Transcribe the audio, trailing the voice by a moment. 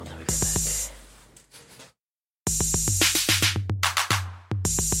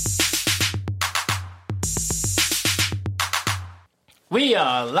We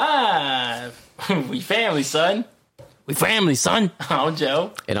are live. We family, son. We family, son. I'm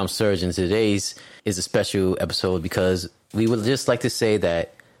Joe. And I'm Serge, and today's is a special episode because we would just like to say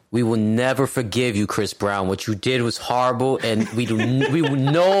that we will never forgive you, Chris Brown. What you did was horrible, and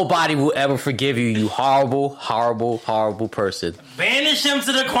nobody will ever forgive you, you horrible, horrible, horrible person. Banish him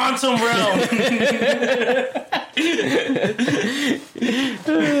to the quantum realm.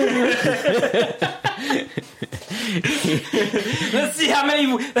 Let's see how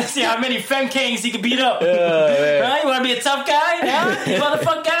many femkings he can beat up. Huh? You want to be a tough guy? Huh? You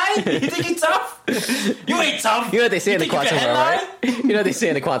motherfucker guy? You think you tough? You ain't tough. You know what they say in the quantum realm, right? You know what they say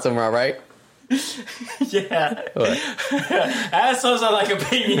in the quantum realm, right? Yeah. What? Assholes are like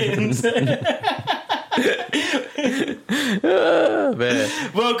opinions. Oh, man.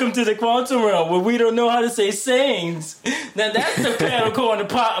 Welcome to the quantum realm where we don't know how to say sayings. Now that's the panel calling the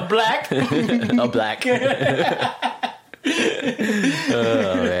pot black. A black.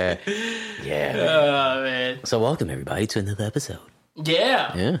 Oh, man. Yeah. Oh, man. So welcome, everybody, to another episode.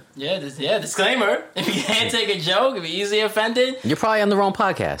 Yeah. Disclaimer. If you can't take a joke, if you're easily offended. You're probably on the wrong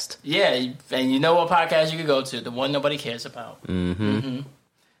podcast. Yeah, and you know what podcast you could go to. The one nobody cares about. Mm-hmm.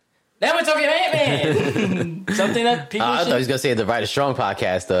 Now we're talking Ant-Man. Something that people I thought he was going to say the Right or Strong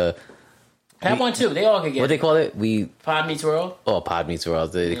podcast. that one too. They all could get What they call it? Pod Meets World. Oh, Pod Meets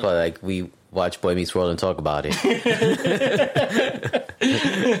World. They call it like we watch Boy Meets World and talk about it.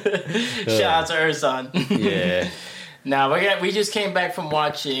 Shout out to Urson. Yeah. Now we just came back from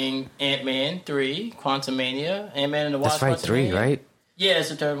watching Ant-Man 3, Quantumania, Ant-Man and the Wasp. That's right, 3, right? Yeah, it's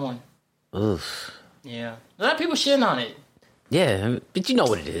the third one. Oof. Yeah, a lot of people shitting on it. Yeah, but you know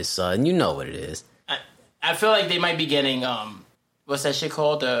what it is, son. You know what it is. I feel like they might be getting what's that shit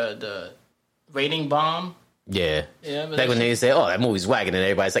called? The rating bomb. Yeah. Yeah. Back when they say, "Oh, that movie's wagging," and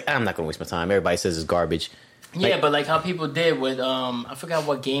everybody's like, "I'm not gonna waste my time." Everybody says it's garbage. Yeah, but like how people did with I forgot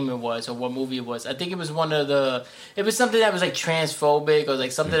what game it was or what movie it was. I think it was it was something that was like transphobic or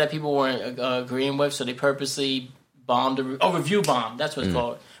like something that people weren't agreeing with, so they purposely bombed review bomb. That's what it's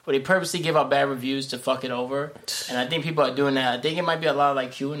called. Where they purposely give out bad reviews to fuck it over. And I think people are doing that. I think it might be a lot of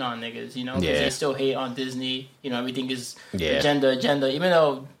like QAnon niggas, you know, because they still hate on Disney. You know, everything is agenda. Even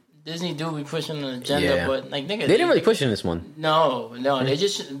though Disney do be pushing an agenda, but like niggas, they didn't really push in this one. No, they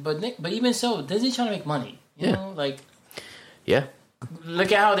just. But even so, Disney trying to make money. You know, like,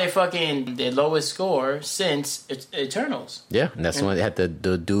 look at how they fucking their lowest score since Eternals. Yeah, and that's when they had the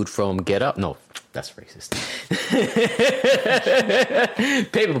dude from Get Up. No, that's racist.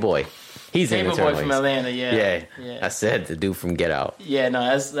 Paperboy. He's in Paperboy from Atlanta. Yeah. I said the dude from Get Out. Yeah, no,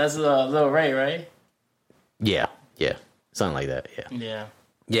 that's Lil Ray, right? Yeah, something like that.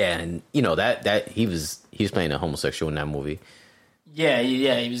 Yeah, and you know that he was playing a homosexual in that movie. Yeah,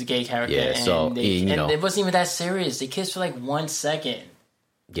 he was a gay character. Yeah, so it wasn't even that serious. They kissed for like 1 second.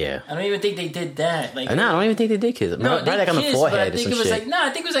 Yeah, I don't even think they did that. Like, I don't even think they did kiss. No, they like kissed, on the forehead. But I think it was shit. I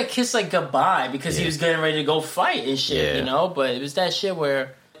think it was like kiss like goodbye because he was getting ready to go fight and shit. You know, but it was that shit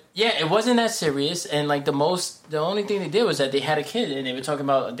where it wasn't that serious. And like the only thing they did was that they had a kid and they were talking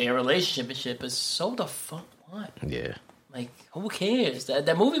about their relationship and shit. But so the fuck what? Yeah. Like, who cares?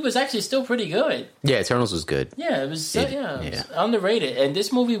 That movie was actually still pretty good. Yeah, Eternals was good. Yeah, it was. It was underrated, and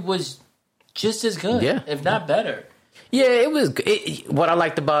this movie was just as good, if not better. Yeah, it was. What I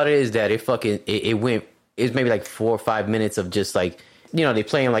liked about it is that it went. It's maybe like 4 or 5 minutes of just like, you know, they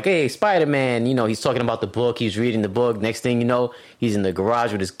playing like, hey, Spider-Man. You know, he's talking about the book. He's reading the book. Next thing you know, he's in the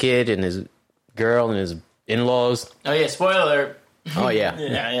garage with his kid and his girl and his in-laws. Oh yeah, spoiler alert. Oh yeah,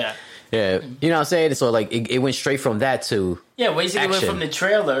 yeah. Yeah, you know what I'm saying? So, like, it went straight from that to basically went from the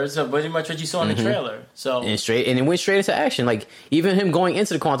trailer, so pretty much what you saw in the trailer. So and it went straight into action. Like, even him going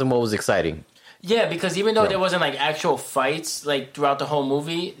into the quantum world was exciting. Yeah, because even though there wasn't, like, actual fights, like, throughout the whole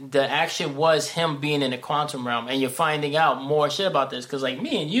movie, the action was him being in the quantum realm, and you're finding out more shit about this, because, like,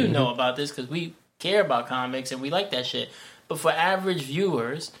 me and you know about this, because we care about comics, and we like that shit. But for average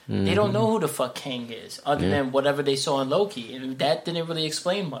viewers, they don't know who the fuck Kang is, other than whatever they saw in Loki. And that didn't really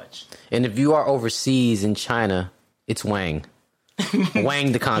explain much. And if you are overseas in China, it's Wang.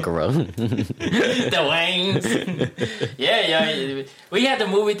 Wang the Conqueror. The Wangs. Yeah. We had the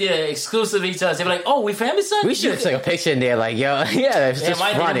movie theater exclusively to us. They were like, oh, we family, son? We should have took a picture in there like, yo, it's just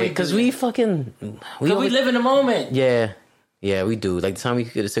funny. Because we live in the moment. Yeah, we do. Like the time we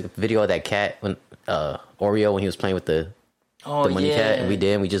could have took a video of that cat, when Oreo, when he was playing with the money cat, and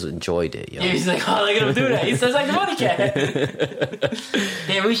we just enjoyed it. Yo. Yeah, he's like, oh, look at him do that. He says like the money cat.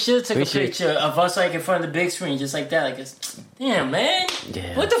 Yeah, we should have took a picture of us like in front of the big screen, just like that. Like, damn, man.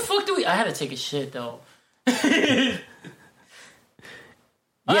 Yeah. What the fuck do we? I had to take a shit though. I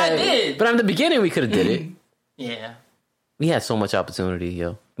did, but in the beginning we could have did it. Yeah. We had so much opportunity,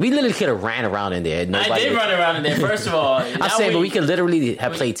 yo. We literally could have ran around in there. I did run around in there. First of all, I'm saying, but we could literally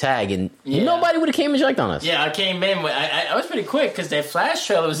have played tag, and nobody would have came and checked on us. Yeah, I came in. I was pretty quick because that Flash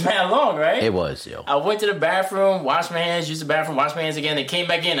trailer was mad long, right? It was, yo. I went to the bathroom, washed my hands, used the bathroom, washed my hands again, and came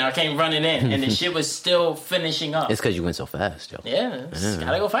back in. I came running in, and the shit was still finishing up. It's because you went so fast, yo. Yeah,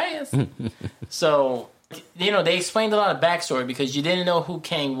 gotta go fast. So, they explained a lot of backstory because you didn't know who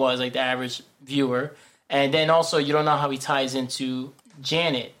Kang was, like the average viewer. And then also, you don't know how he ties into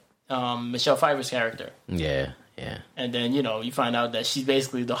Janet, Michelle Pfeiffer's character. Yeah. And then, you find out that she's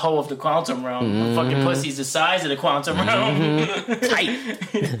basically the hoe of the quantum realm. Her fucking pussy's the size of the quantum realm. Tight.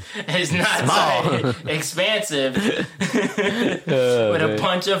 It's not small. Expansive. With a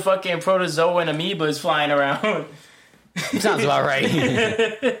bunch of fucking protozoa and amoebas flying around. Sounds about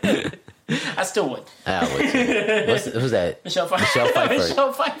right. I still would. I would. Who's that? Michelle Pfeiffer.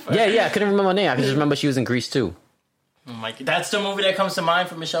 Michelle Pfeiffer. Yeah. I couldn't remember her name. I could just remember she was in Grease too. Oh my God. That's the movie that comes to mind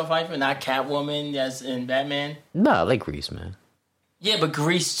for Michelle Pfeiffer, not Catwoman as in Batman. No, I like Grease, man. Yeah, but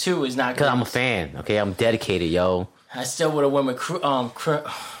Grease 2 is not. Because I'm a fan. Okay, I'm dedicated, yo. I still would have went with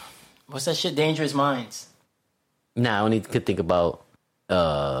what's that shit? Dangerous Minds. Nah, I only could think about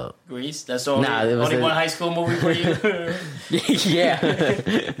Grease. That's the only one high school movie for you. Yeah.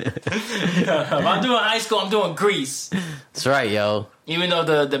 If I'm doing high school, I'm doing Grease. That's right, yo. Even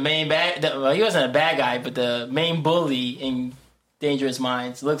though the main he wasn't a bad guy, but the main bully in Dangerous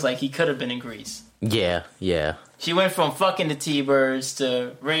Minds looks like he could have been in Grease. Yeah. She went from fucking the T-Birds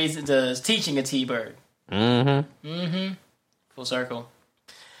to teaching a T-Bird. Mm-hmm. Full circle.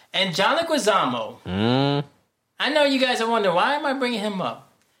 And John Leguizamo. I know you guys are wondering, why am I bringing him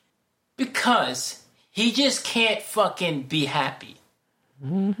up? Because he just can't fucking be happy.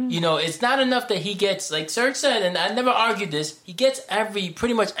 It's not enough that he gets, like Serge said, and I never argued this, he gets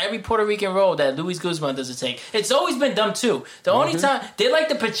pretty much every Puerto Rican role that Luis Guzman doesn't take. It's always been dumb too. The only time, they're like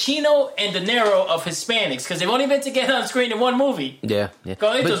the Pacino and De Niro of Hispanics, because they've only been together on screen in one movie. Yeah.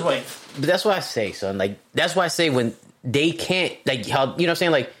 Go Ento's way. But that's why I say, son, like, that's why I say when they can't, like, how, you know what I'm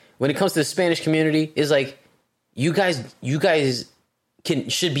saying? Like, when it comes to the Spanish community, it's like, you guys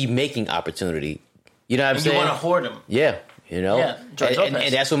should be making opportunity. You know what I'm saying? You want to hoard them. Yeah. Yeah,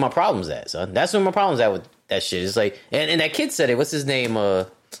 and that's where my problem's at, son. That's where my problem's at with that shit. It's like, and that kid said it. What's his name? The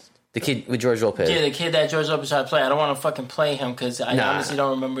kid with George Lopez. Yeah, the kid that George Lopez tried to play. I don't want to fucking play him because I honestly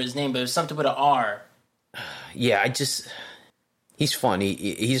don't remember his name, but it was something with an R. Yeah, he's funny.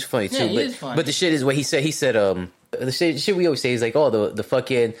 He's funny too. He is funny. But the shit is what he said. He said, the shit we always say is like, oh, the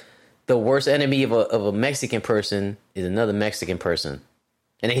fucking the worst enemy of a Mexican person is another Mexican person.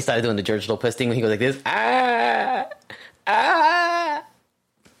 And then he started doing the George Lopez thing when he goes like this.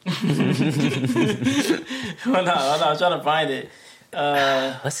 Hold on, I'm trying to find it.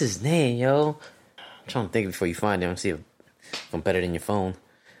 What's his name, yo? I'm trying to think before you find him. See if I'm better than your phone.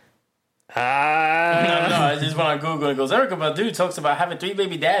 No, I just went on Google and it goes, Erykah Badu talks about having 3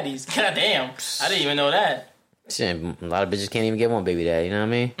 baby daddies. God damn, I didn't even know that. Shit, a lot of bitches can't even get one baby daddy, you know what I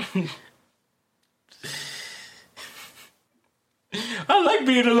mean? I like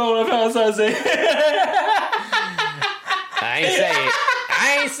being alone. That's how I say. I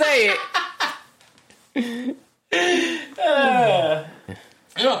ain't say it.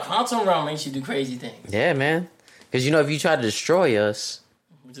 Quantum Realm makes you do crazy things. Yeah, man. Because, if you try to destroy us...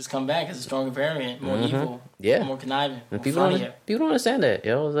 we just come back as a stronger variant, more evil, more conniving, more people don't understand that,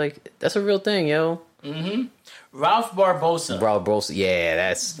 yo. It's like, that's a real thing, yo. Ralph Barbosa. Yeah,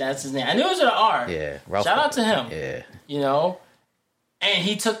 that's his name. I knew it was with an R. Yeah. Shout out to him. Yeah. And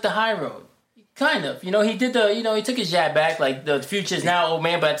he took the high road. Kind of. He did he took his jab back, like the future's now old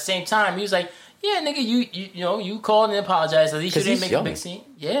man, but at the same time, he was like, yeah, nigga, you called and apologized. At least you didn't make a big scene.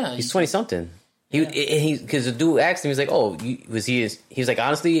 Yeah. He's 20-something. Because the dude asked him, he was like, oh, he was like,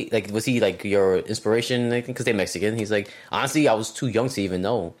 honestly, like, was he like your inspiration? Because they're Mexican. He's like, honestly, I was too young to even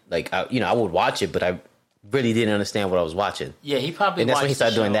know. Like, I would watch it, but I really didn't understand what I was watching. Yeah, he probably and that's when he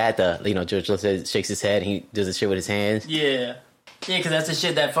started doing that. George Lopez shakes his head and he does the shit with his hands. Yeah. Yeah, because that's the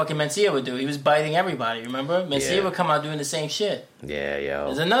shit that fucking Mencia would do. He was biting everybody, remember? Mencia would come out doing the same shit. Yeah, yo.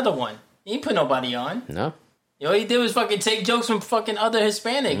 There's another one. He didn't put nobody on. No. All he did was fucking take jokes from fucking other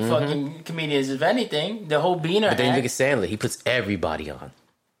Hispanic fucking comedians, if anything. The whole Beaner But then look at Sandler. He puts everybody on.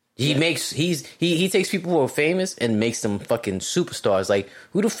 He takes people who are famous and makes them fucking superstars. Like,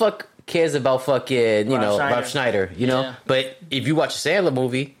 who the fuck cares about fucking, Rob Schneider, know? But if you watch a Sandler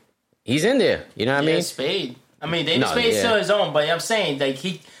movie, he's in there. You know what I mean? Spade. I mean, David Spade's still his own, but I'm saying, like,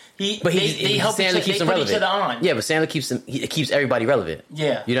 they help Sandler each other on. Yeah, but Sandler keeps everybody relevant.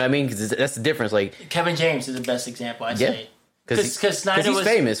 Yeah. You know what I mean? Because that's the difference. Like, Kevin James is the best example, I'd say. Because Snyder he's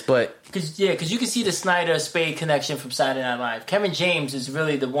famous, but because you can see the Snyder Spade connection from Saturday Night Live. Kevin James is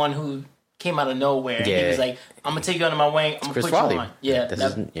really the one who came out of nowhere. And he was like, "I'm gonna take you under my wing. I'm gonna put Farley. you on." Yeah,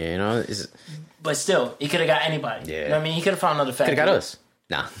 you know. But still, he could have got anybody. Yeah, you know what I mean, he could have found another factor. Could have got us.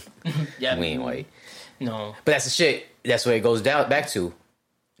 Nah, yeah, we ain't white. No, but that's the shit. That's where it goes down back to.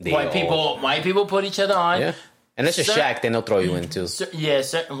 White people put each other on. Yeah. And that's just Shaq, then they'll throw you into.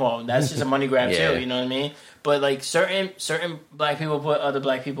 Well, that's just a money grab too, you know what I mean? But like certain black people put other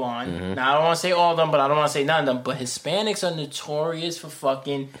black people on. Mm-hmm. Now I don't want to say all of them, but I don't want to say none of them. But Hispanics are notorious for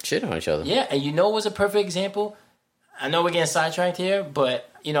fucking shit on each other. Yeah, and you know what's a perfect example? I know we're getting sidetracked here, but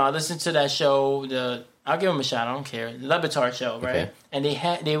you know I listened to that show. I'll give them a shot. I don't care. The Le Batard show, right? Okay.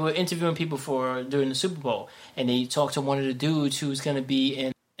 And they were interviewing people during the Super Bowl, and they talked to one of the dudes who's going to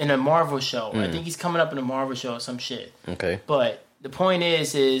be in a Marvel show. I think he's coming up in a Marvel show or some shit. Okay. But the point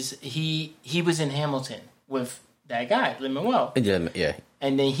is he was in Hamilton with that guy, Lin-Manuel. Yeah.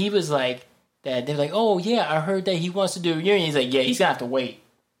 And then he was like, they're like, oh yeah, I heard that he wants to do a reunion. He's like, yeah, he's gonna have to wait.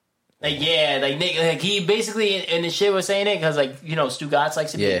 Like, yeah, like he basically in the shit was saying it because like, you know, Stu Gatz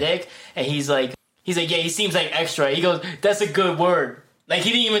likes to be a dick, and he's like, yeah, he seems like extra. He goes, that's a good word. Like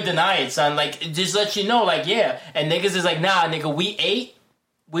he didn't even deny it, son. Like it just lets you know, like, yeah. And niggas is like, nah, nigga, we ate.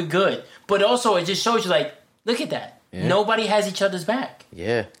 We're good. But also, it just shows you, like, look at that. Yeah. Nobody has each other's back.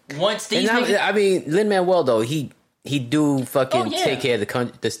 Yeah. Once these I mean, Lin-Manuel, though, he do fucking take care of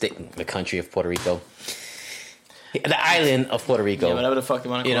the country of Puerto Rico. The island of Puerto Rico. Yeah, whatever the fuck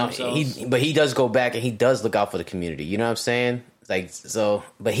you want to call themselves. But he does go back and he does look out for the community. You know what I'm saying? Like, so,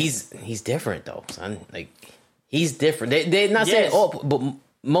 but he's different, though, son. Like, he's different. They're not saying, but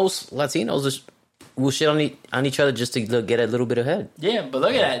most Latinos will shit on each other just to get a little bit ahead. Yeah, but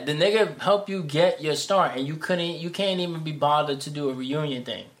look at that. The nigga helped you get your start, and you can't even be bothered to do a reunion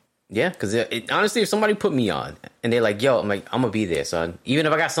thing. Yeah, because honestly, if somebody put me on and they're like, "Yo," I'm like, "I'm gonna be there, son. Even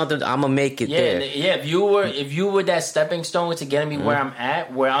if I got something, I'm gonna make it there." Yeah. If you were that stepping stone to getting me where I'm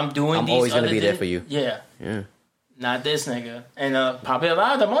at, where I'm doing, I'm always gonna be there for you. Yeah. Not this nigga, and probably a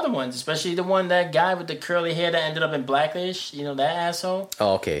lot of them other ones, especially that guy with the curly hair that ended up in Blackish. You know that asshole.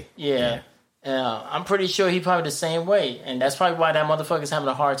 Oh, okay. Yeah. I'm pretty sure he probably the same way, and that's probably why that motherfucker's having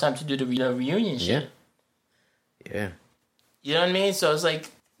a hard time to do the reunion shit. Yeah. You know what I mean? So it's like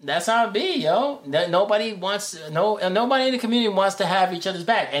that's how it be, yo. Nobody in the community wants to have each other's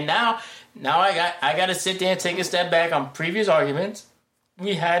back, and now I got to sit there and take a step back on previous arguments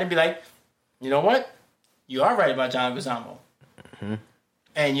we had and be like, you know what? You are right about John Leguizamo,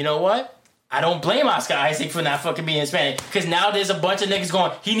 and you know what? I don't blame Oscar Isaac for not fucking being Hispanic. Because now there's a bunch of niggas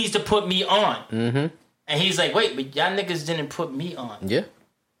going, he needs to put me on. Mm-hmm. And he's like, wait, but y'all niggas didn't put me on. Yeah.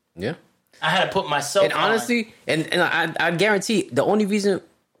 Yeah. I had to put myself on. And honestly, and I guarantee the only reason...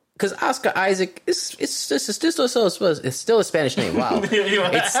 Because Oscar Isaac, it's still a Spanish name. Wow.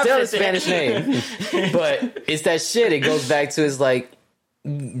 It's still a Spanish name. But it's that shit. It goes back to his like...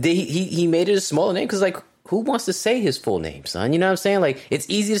 He made it a smaller name because like... Who wants to say his full name, son? You know what I'm saying? Like, it's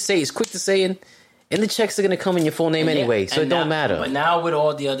easy to say, it's quick to say, and the checks are going to come in your full name anyway, so it don't matter. But now with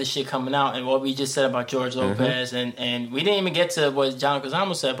all the other shit coming out, and what we just said about George Lopez, and we didn't even get to what John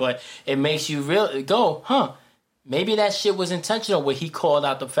Leguizamo said, but it makes you go, maybe that shit was intentional where he called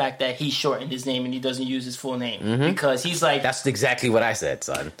out the fact that he shortened his name and he doesn't use his full name. Because he's like... That's exactly what I said,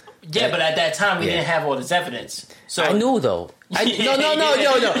 son. Yeah, but at that time, we didn't have all this evidence. So I knew, though. No. I'm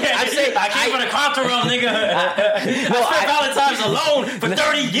saying I came from the Contrail, nigga. I spent Valentine's alone for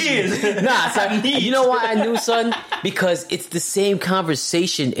 30 years. Nah, son, you know why I knew, son? Because it's the same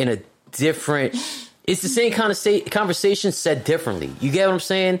conversation in a different... It's the same kind of conversation said differently. You get what I'm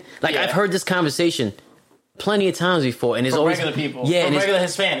saying? Like, I've heard this conversation plenty of times before, and it's always... regular people. Yeah, and regular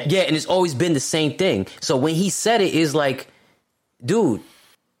Hispanics. Yeah, and it's always been the same thing. So when he said it, it's like, dude...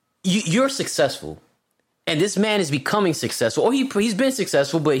 You're successful, and this man is becoming successful. Or he's been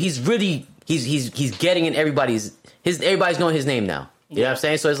successful, but he's really he's getting in everybody's knowing his name now. You know what I'm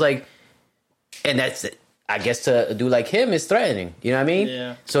saying? So it's like, and that's it. I guess to do like him is threatening. You know what I mean?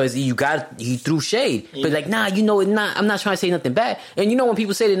 Yeah. So he threw shade, but like, nah, you know, I'm not trying to say nothing bad. And you know when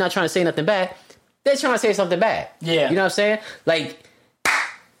people say they're not trying to say nothing bad, they're trying to say something bad. Yeah. You know what I'm saying? Like,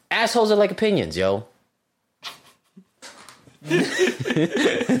 assholes are like opinions, yo. You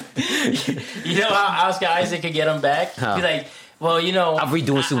know how Oscar Isaac could get him back? How? Be like, well, you know, I'm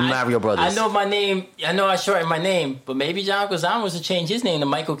redoing Super Mario Brothers. I know my name. I know I shortened my name, but maybe John Leguizamo was to change his name to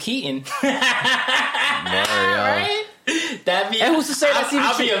Michael Keaton. Right? That'd be. And who's to say that's even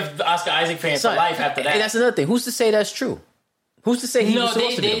true? I'll be an Oscar Isaac fan for life after that. And that's another thing. Who's to say that's true? Who's to say he was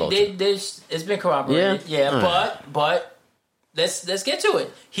supposed to be about it's been corroborated. Yeah, but let's get to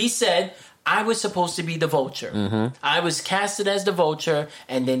it. He said, I was supposed to be the Vulture. I was casted as the Vulture,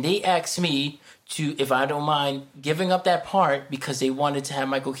 and then they asked me to, if I don't mind, giving up that part because they wanted to have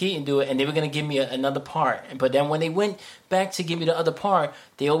Michael Keaton do it, and they were going to give me another part. But then when they went back to give me the other part,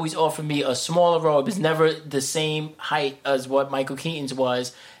 they always offered me a smaller role. It was never the same height as what Michael Keaton's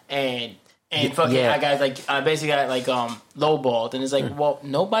was, and fucking, I basically got like lowballed, and it's like, well,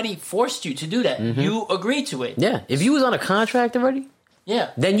 nobody forced you to do that. You agreed to it. Yeah, if you was on a contract already.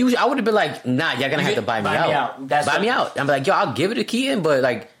 Yeah. Then I would have been like, nah, y'all gonna have to buy me out. Buy me out. I'm like, yo, I'll give it to Keaton, but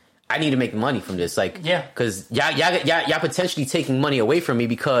like, I need to make money from this. Like, yeah. Because y'all potentially taking money away from me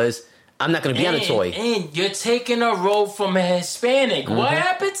because I'm not gonna be on the toy. And you're taking a role from a Hispanic. What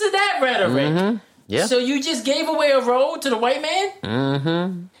happened to that rhetoric? Yeah. So you just gave away a role to the white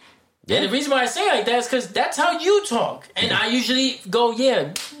man? Yeah. And the reason why I say it like that is because that's how you talk. And I usually go,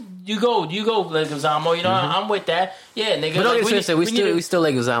 yeah. You go, Leguizamo. You know, I'm with that. Yeah, nigga. But like, we still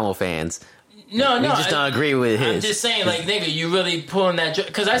Leguizamo fans. No, we just don't agree with his. I'm just saying, like, nigga, you really pulling that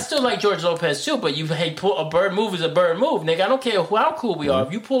because I still like George Lopez too. But pull a bird move is a bird move, nigga. I don't care how cool we are.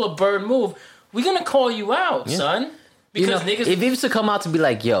 If you pull a bird move, we're gonna call you out, son. Because niggas, if he was to come out to be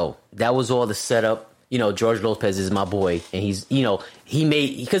like, yo, that was all the setup. You know, George Lopez is my boy, and he's, you know, he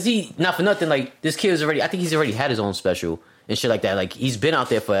made because he not for nothing. Like this kid is already. I think he's already had his own special. And shit like that. Like, he's been out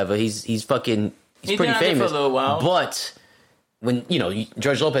there forever. He's pretty famous. For a little while. But when, you know,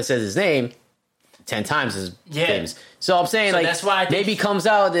 George Lopez says his name 10 times as famous. So I'm saying, like, that's why maybe comes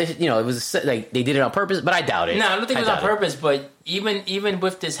out that, you know, it was like they did it on purpose, but I doubt it. No, I don't think it was on purpose, but even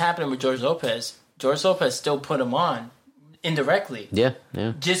with this happening with George Lopez still put him on indirectly. Yeah.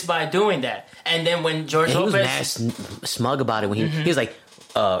 Just by doing that. And then when George Lopez... He was mad smug about it when he was like,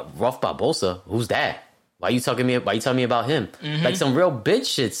 Ralph Barbosa, who's that? Why you telling me about him? Like some real bitch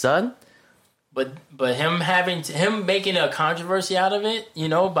shit, son. But him making a controversy out of it, you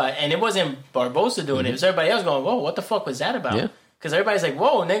know, and it wasn't Barbosa doing it. It was everybody else going, whoa, what the fuck was that about? Because everybody's like,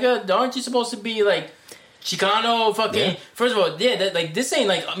 whoa, nigga, aren't you supposed to be like Chicano fucking... Yeah. First of all, this ain't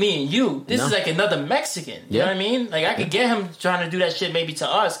like me and you. This is like another Mexican. You know what I mean? Like, I could get him trying to do that shit maybe to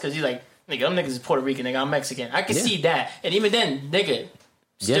us because he's like, nigga, them niggas is Puerto Rican, nigga, I'm Mexican. I can see that. And even then, nigga,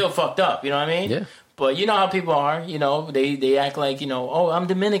 still fucked up. You know what I mean? Yeah. But you know how people are, you know, they act like, you know, oh, I'm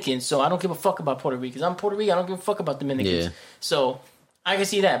Dominican, so I don't give a fuck about Puerto Ricans. I'm Puerto Rican, I don't give a fuck about Dominicans. Yeah. So I can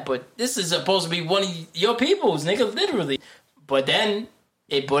see that. But this is supposed to be one of your peoples, nigga, literally. But then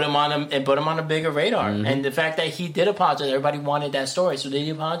it put him on a bigger radar. And the fact that he did apologize, everybody wanted that story. So did he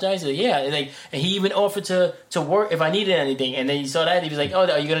apologize? Yeah. Like, and he even offered to work if I needed anything. And then you saw that, he was like, oh,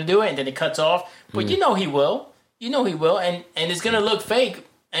 are you gonna do it? And then it cuts off. But you know he will. And it's gonna look fake.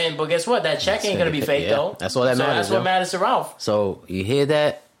 But guess what? That check ain't gonna be fake though. That's all that matters. That's what matters to Ralph. So you hear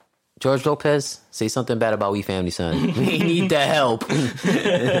that, George Lopez? Say something bad about We Family, son. We need the help.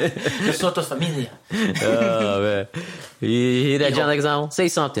 Nosotros familia. Oh man, you hear that, John Leguizamo? Say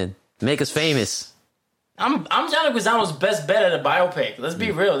something. Make us famous. I'm John Leguizamo's best bet at a biopic. Let's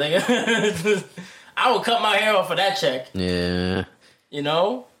be real, nigga. I would cut my hair off for that check. Yeah. You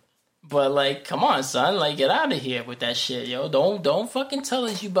know. But, like, come on, son. Like, get out of here with that shit, yo. Don't fucking tell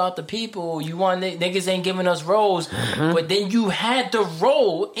us you about the people. You want niggas ain't giving us roles. But then you had the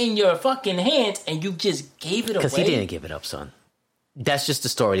role in your fucking hands and you just gave it away. Because he didn't give it up, son. That's just the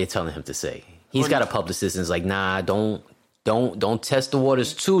story they're telling him to say. He's got a publicist and it's like, nah, don't test the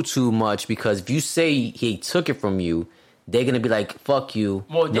waters too much because if you say he took it from you, they're going to be like, fuck you,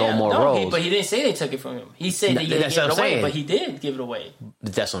 no more roles. But he didn't say they took it from him. He said that he didn't give it away, but he did give it away.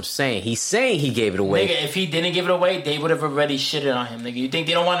 That's what I'm saying. He's saying he gave it away. Nigga, if he didn't give it away, they would have already shitted on him. Nigga, you think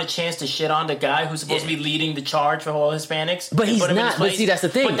they don't want a chance to shit on the guy who's supposed to be leading the charge for all Hispanics? But he's not. But see, that's the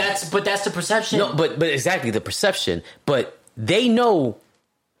thing. But that's the perception. No, but exactly, the perception. But they know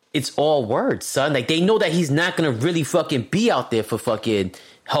it's all words, son. Like, they know that he's not going to really fucking be out there for fucking...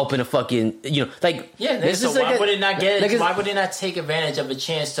 helping a fucking, you know, like... Yeah, this is why would it not get... Like why would it not take advantage of a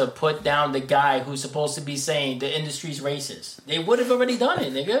chance to put down the guy who's supposed to be saying the industry's racist? They would have already done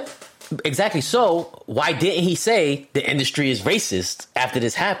it, nigga. Exactly. So, why didn't he say the industry is racist after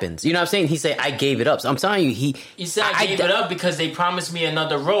this happens? You know what I'm saying? He said, I gave it up. So I'm telling you, he said, I gave it up because they promised me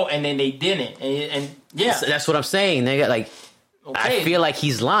another role and then they didn't. And yeah. That's what I'm saying, nigga. Like... Okay. I feel like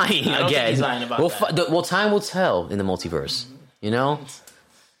he's lying again. I don't think he's lying about that. Well, time will tell in the multiverse. You know?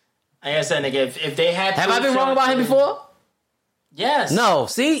 Like I said, nigga, if they had... Have I been wrong about him before? Yes. No.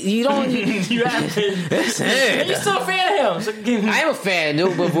 See? You don't... you have been... You're still a fan of him. I am a fan,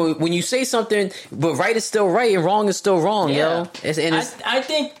 dude. But when you say something... But right is still right and wrong is still wrong, yo. I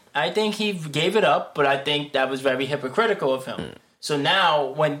think he gave it up, but I think that was very hypocritical of him. So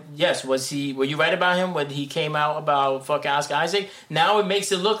now, were you right about him when he came out about fucking Oscar Isaac? Now it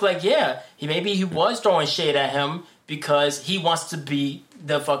makes it look like, he was throwing shade at him because he wants to be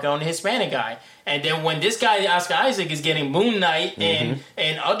the fucking only Hispanic guy. And then when this guy, Oscar Isaac, is getting Moon Knight and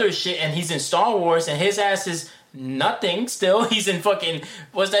other shit, and he's in Star Wars, and his ass is nothing still. He's in fucking,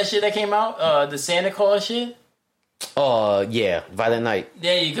 what's that shit that came out? The Santa Claus shit? Oh, yeah. Violent Night.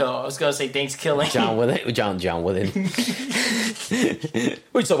 There you go. I was going to say Thanksgiving. John Willen. John Willen.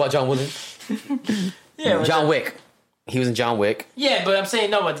 What you talking about, John Willen? Yeah, John Wick. He was in John Wick. Yeah, but I'm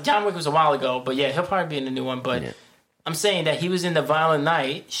saying, no, but John Wick was a while ago. But yeah, he'll probably be in the new one. But I'm saying that he was in the Violent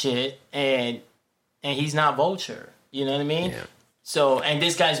Night shit, and he's not Vulture. You know what I mean? Yeah. So, and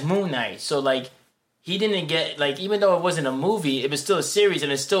this guy's Moon Knight. So, like, he didn't get, like, even though it wasn't a movie, it was still a series,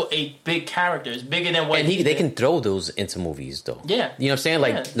 and it's still a big character. It's bigger than what and they can throw those into movies, though. Yeah. You know what I'm saying?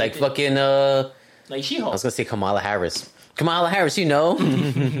 Like fucking, like She-Hulk. I was going to say Kamala Harris. Kamala Harris, you know.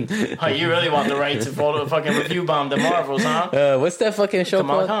 Oh, you really want the right to follow fucking review bomb the Marvels, huh? What's that fucking show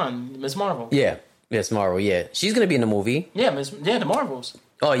Kamala called? Khan, Miss Marvel. Yeah. Yes, Marvel, yeah. She's going to be in the movie. Yeah, the Marvels.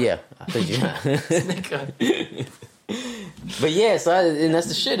 Oh, yeah. I thought you. But yeah, so and that's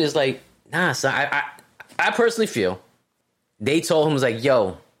the shit. Is like, nah, so I personally feel they told him, was like,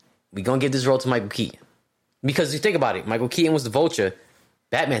 yo, we gonna give this role to Michael Keaton. Because you think about it, Michael Keaton was the Vulture,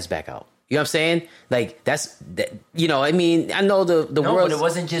 Batman's back out. You know what I'm saying? Like, you know, I mean, I know the No, world. but it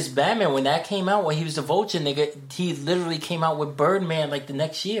wasn't just Batman. When that came out, when he was the Vulture, nigga, he literally came out with Birdman like the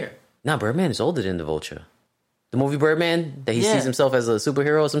next year. Nah, Birdman is older than the Vulture. The movie Birdman, that he sees himself as a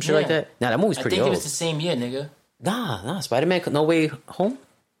superhero or some shit like that. Nah, that movie's pretty old. I think it was the same year, nigga. Nah, Spider-Man, No Way Home?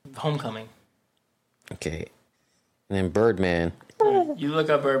 Homecoming. Okay. And then Birdman. You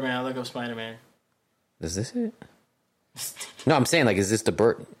look up Birdman, I look up Spider-Man. Is this it? No, I'm saying, like, is this the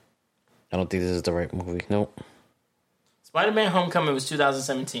Bird? I don't think this is the right movie. Nope. Spider-Man Homecoming was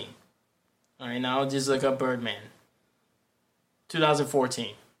 2017. All right, now I'll just look up Birdman.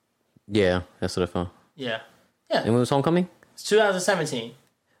 2014. Yeah, that's what I found. Yeah. And when was Homecoming? It's 2017.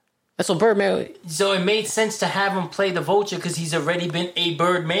 That's what Birdman. So it made sense to have him play the Vulture because he's already been a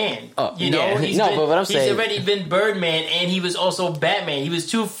Birdman. Oh, you know, yeah. But what I'm saying, he's already been Birdman, and he was also Batman. He was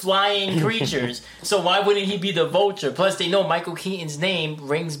two flying creatures. So why wouldn't he be the Vulture? Plus, they know Michael Keaton's name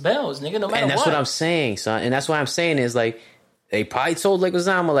rings bells, nigga. No matter what. And that's what I'm saying, son. And that's what I'm saying is like they probably told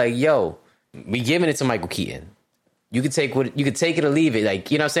Leguizamo, like, yo, we giving it to Michael Keaton. You could take it or leave it, like,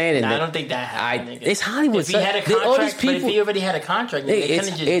 you know what I'm saying. And I don't think that happened. It's Hollywood. If he had a contract, but if he already had a contract, they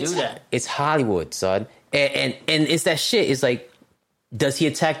couldn't just do that. It's Hollywood, son, and it's that shit. It's like, does he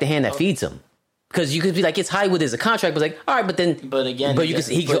attack the hand that feeds him? Because you could be like, it's Hollywood. There's a contract, but like, all right,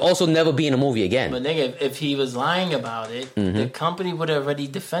 he could also never be in a movie again. But nigga, if he was lying about it, the company would have already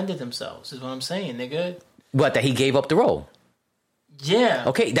defended themselves. Is what I'm saying, nigga. But that he gave up the role. Yeah.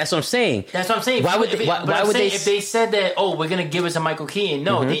 Okay, that's what I'm saying. That's what I'm saying. Why would they? If they said that, oh, we're gonna give it to Michael Keaton,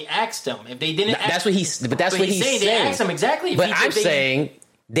 no, they asked him. If they didn't, that's what he's. But that's what he's saying. They asked him exactly. But I'm saying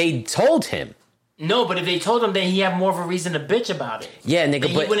they told him. No, but if they told him, then he have more of a reason to bitch about it. Yeah,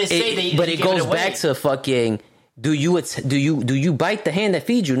 nigga. But it goes back to fucking. Do you bite the hand that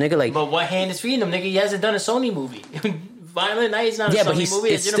feeds you, nigga? Like, but what hand is feeding him, nigga? He hasn't done a Sony movie. Violent Night is not a Sony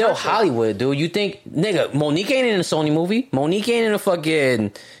movie. It's still Hollywood, dude. You think, nigga, Monique ain't in a Sony movie. Monique ain't in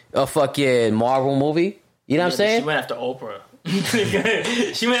a fucking Marvel movie. You know what I'm saying? She went after Oprah.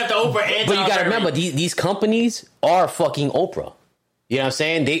 She went after Oprah and But you gotta remember, these companies are fucking Oprah. You know what I'm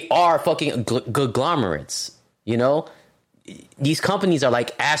saying? They are fucking conglomerates. You know? These companies are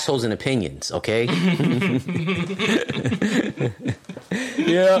like assholes in opinions, okay?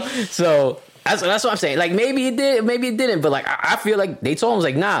 Yeah. So that's what I'm saying. Like, maybe it did, maybe it didn't. But like, I feel like they told him,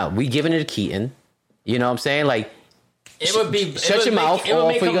 like, nah, we giving it to Keaton. You know what I'm saying? Like, it would be shut your mouth. It would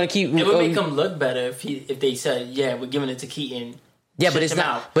make him look better if they said, yeah, we're giving it to Keaton. Yeah, but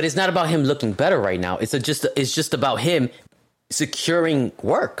it's not about him looking better right now. It's just about him securing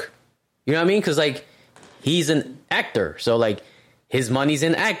work. You know what I mean? Because like, he's an actor, so like, his money's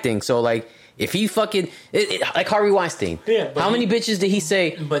in acting. So like, if he fucking like Harvey Weinstein, how many bitches did he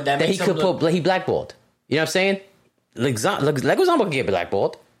say that he could put? He blackballed. You know what I'm saying? Leguizamo can get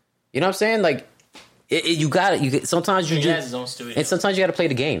blackballed. You know what I'm saying? Like, you got it. Sometimes you has his own studio, and sometimes you got to play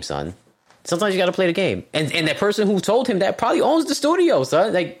the game, son. Sometimes you got to play the game, and that person who told him that probably owns the studio,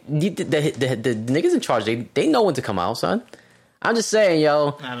 son. Like, the niggas in charge, they know when to come out, son. I'm just saying,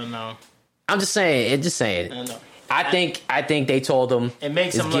 yo. I don't know. I'm just saying. I don't know. I think they told him. It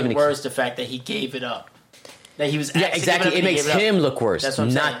makes him look worse, the fact that he gave it up. That he was exactly. It makes him look worse. That's what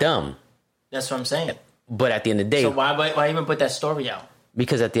I'm saying. Not them. That's what I'm saying. But at the end of the day, so why even put that story out?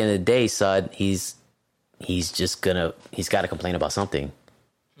 Because at the end of the day, son, he's he's got to complain about something.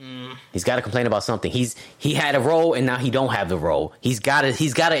 He's got to complain about something. He had a role and now he don't have the role. He's got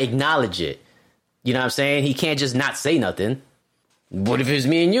to acknowledge it. You know what I'm saying? He can't just not say nothing. What if it was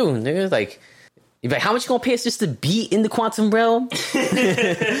me and you? Nigga, like, you're like, how much you gonna pay us just to be in the quantum realm?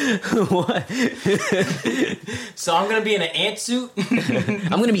 What? So I'm gonna be in an ant suit. I'm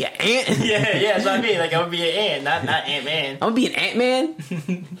gonna be an ant. Yeah, that's what I mean. Like, I'm gonna be an ant, not Ant Man. I'm gonna be an Ant Man.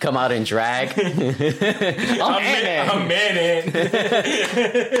 Come out in drag. I'm Ant-Man. I'm Man Ant.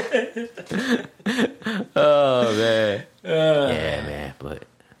 Oh man. Yeah, man. But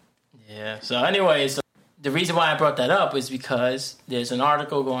yeah. So anyway, the reason why I brought that up is because there's an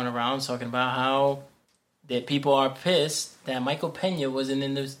article going around talking about how that people are pissed that Michael Pena wasn't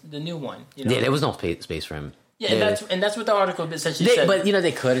in the new one. You know? Yeah, there was no space for him. Yeah, that's what the article essentially said. But you know,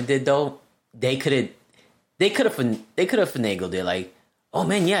 they could have did though. They could have finagled it. Like, oh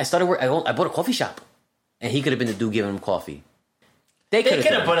man, yeah, I started work. I bought a coffee shop, and he could have been the dude giving him coffee. They could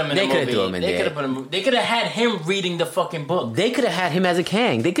have put him in the movie. They could have had him reading the fucking book. They could have had him as a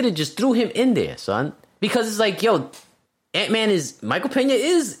Kang. They could have just threw him in there, son. Because it's like, yo, Michael Pena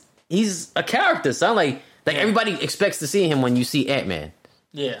he's a character, son. Like everybody expects to see him when you see Ant-Man.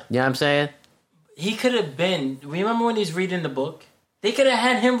 Yeah. You know what I'm saying? He could have been, remember when he's reading the book? They could have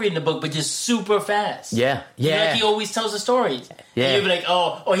had him reading the book, but just super fast. Yeah. Yeah. Like he always tells the stories. Yeah. And you'd be like,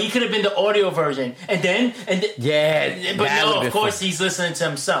 or he could have been the audio version. And then. Yeah. But no, of course he's listening to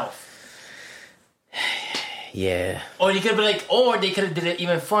himself. Yeah. Or they could be like, or they could have did it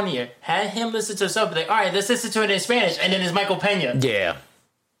even funnier. Had him listen to himself, be like, all right, let's listen to it in Spanish, and then it's Michael Pena. Yeah.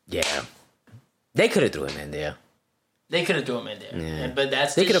 Yeah. They could have threw him in there. They could have threw him in there. Yeah. But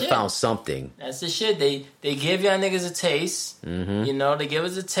that's the shit. They could have found something. That's the shit. They give y'all niggas a taste. Mm-hmm. You know, they give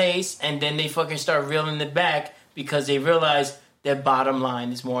us a taste, and then they fucking start reeling it back because they realize their bottom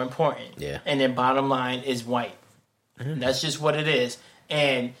line is more important. Yeah. And their bottom line is white. Mm-hmm. That's just what it is.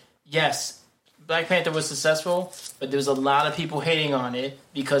 And yes, Black Panther was successful, but there was a lot of people hating on it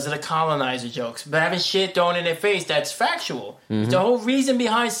because of the colonizer jokes. But having shit thrown in their face that's factual. Mm-hmm. The whole reason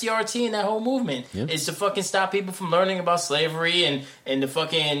behind CRT and that whole movement is to fucking stop people from learning about slavery and the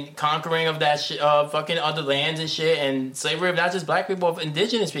fucking conquering of that shit, fucking other lands and shit, and slavery of not just black people, of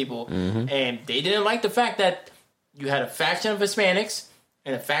indigenous people. Mm-hmm. And they didn't like the fact that you had a faction of Hispanics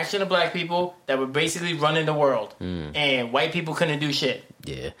and a faction of black people that were basically running the world. And white people couldn't do shit.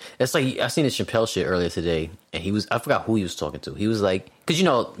 Yeah. It's like, I seen the Chappelle shit earlier today, and I forgot who he was talking to. He was like, because you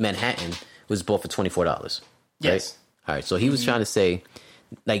know, Manhattan was bought for $24. Right? Yes. All right. So he was trying to say,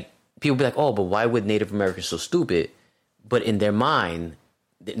 like, people be like, oh, but why would Native Americans so stupid? But in their mind,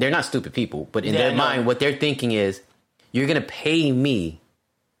 they're not stupid people, but in their mind, what they're thinking is, you're going to pay me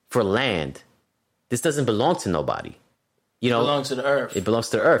for land. This doesn't belong to nobody. You know, it belongs to the earth. It belongs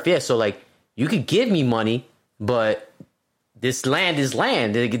to the earth. Yeah. So like, you could give me money, but this land is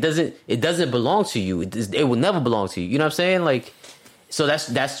land. It doesn't belong to you. It will never belong to you. You know what I'm saying? Like, so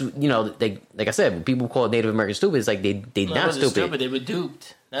that's you know, like I said, when people call Native Americans stupid, it's like they not stupid. They were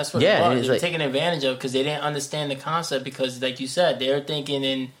duped. That's what it was. They were taken advantage of because they didn't understand the concept. Because, like you said, they're thinking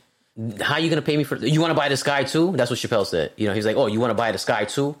in, how you gonna pay me for? You want to buy the sky too? That's what Chappelle said. You know, he's like, oh, you want to buy the sky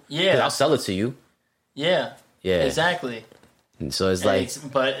too? Yeah, I'll sell it to you. Yeah. Yeah. Exactly. And so it's like,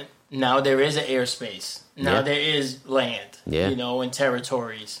 but now there is an airspace. Now there is land. Yeah. You know, and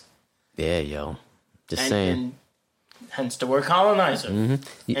territories. Yeah, yo. Just saying. And hence the word colonizer.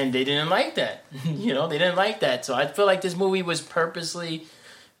 Mm-hmm. And they didn't like that. You know, they didn't like that. So I feel like this movie was purposely,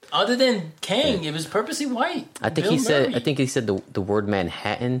 other than Kang, it was purposely white. I think he said the word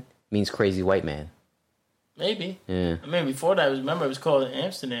Manhattan means crazy white man. Maybe. Yeah. I mean, before that, remember it was called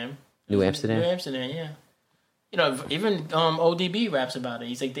Amsterdam. New Amsterdam? New Amsterdam, yeah. You know, even ODB raps about it.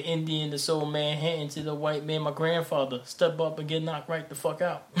 He's like, the Indian, the soul man, handing to the white man, my grandfather. Step up and get knocked right the fuck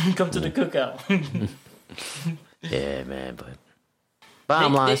out. Come to the cookout. Yeah, man, but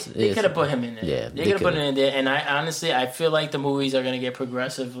bottom line, they could have put him in there. Yeah, they could have put him in there. And I honestly feel like the movies are going to get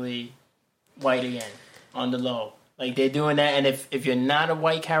progressively white again on the low. Like, they're doing that. And if you're not a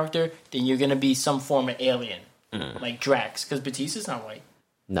white character, then you're going to be some form of alien. Like Drax. Because Batista's not white.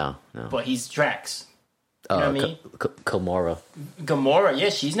 No. But he's Drax. You know what I mean? Gamora, yeah,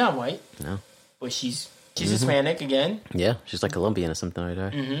 she's not white. No. But she's Hispanic again. Yeah, she's like Colombian or something like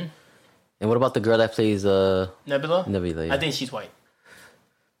that. Mm-hmm. And what about the girl that plays Nebula? Nebula, yeah. I think she's white.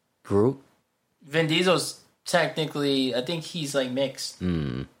 Groot? Vin Diesel's technically, I think he's like mixed.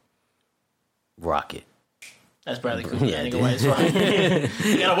 Rocket. That's Bradley Cooper. Yeah, nigga, white as fuck.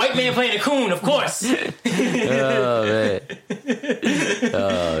 You got a white man playing a coon, of course. Oh,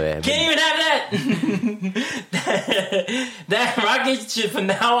 man. Can't even have that. That Rocket Rocket should from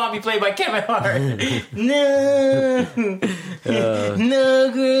now on be played by Kevin Hart. No.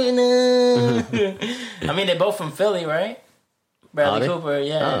 No. I mean, they're both from Philly, right? Bradley Cooper,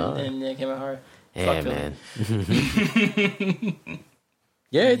 yeah, and Kevin Hart. Yeah, man.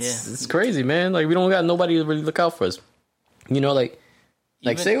 Yeah, it's crazy, man. Like, we don't got nobody to really look out for us. You know, like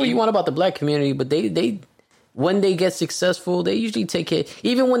say what you want about the black community, but they when they get successful, they usually take care.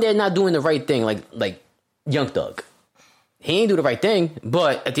 Even when they're not doing the right thing, like Young Thug. He ain't do the right thing,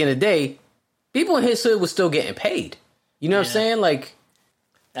 but at the end of the day, people in his hood was still getting paid. You know what I'm saying? Like,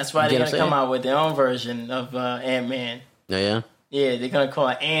 that's why they're gonna come out with their own version of Ant-Man. Oh, yeah? Yeah, they're gonna call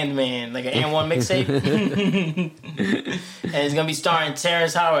it Ant-Man, like an Ant-1 mixtape. And it's gonna be starring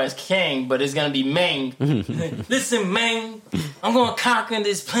Terrence Howard as King, but it's gonna be Meng. Listen, Meng, I'm gonna conquer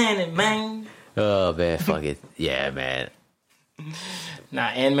this planet, Meng. Oh man, fuck it. Yeah, man. Nah,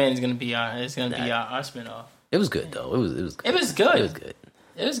 Ant-Man is gonna be our spinoff. It was good though. It was good. It was good. It was good.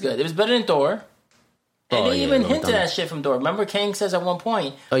 It was good. It was better than Thor. And they even hinted at shit from Thor. Remember, Kang says at one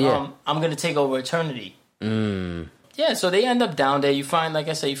point, I'm gonna take over eternity. Yeah, so they end up down there. You find, like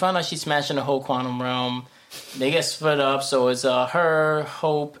I said, out she's smashing the whole quantum realm. They get split up, so it's her,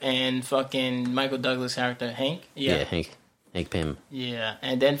 Hope, and fucking Michael Douglas' character, Hank. Yeah, Hank Pym. Yeah,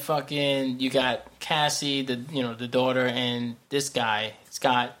 and then fucking you got Cassie, the daughter, and this guy,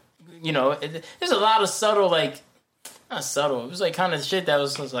 Scott. There's a lot of subtle, like, not subtle. It was like kind of shit that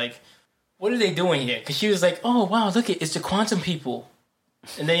was like, what are they doing here? Because she was like, oh wow, look it's the quantum people.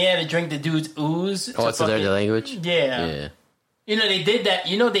 And then he had to drink the dude's ooze. Oh, to learn the language? Yeah. They did that.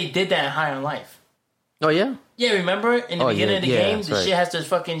 They did that in High on Life. Oh, yeah? Yeah, remember? In the beginning of the game, the shit has to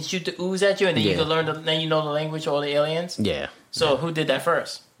fucking shoot the ooze at you, and then you can learn then you know the language of all the aliens? Yeah. So who did that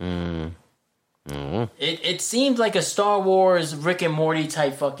first? It seemed like a Star Wars Rick and Morty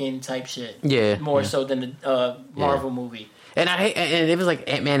type shit. Yeah. More so than the Marvel movie. And and it was like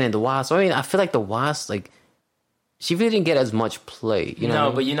Ant-Man and the Wasp. I mean, I feel like the Wasp, like, she really didn't get as much play. You know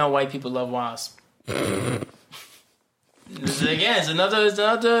what I mean? But white people love Wasp. Again, it's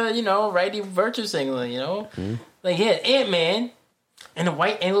another, righty virtue signaling, Like, yeah, Ant-Man and a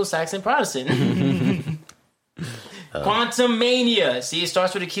white Anglo-Saxon Protestant. Quantum Mania. See, it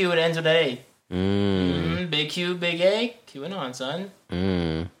starts with a Q, it ends with an A. Big Q, big A. QAnon, son.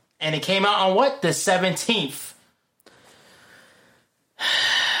 And it came out on what? The 17th.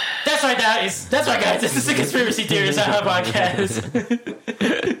 That's right, guys. This is a conspiracy theorist on our podcast.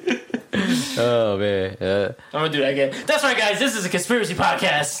 Oh, man. I'm going to do that again. That's right, guys. This is a conspiracy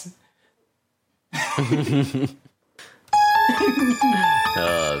podcast.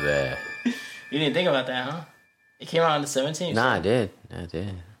 Oh, man. You didn't think about that, huh? It came out on the 17th. Nah, I did.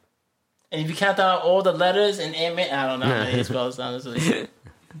 And if you count out all the letters and Ant-Man, I don't know how many spells, honestly.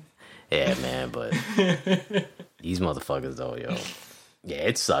 Yeah, man, but these motherfuckers, though, yo. Yeah,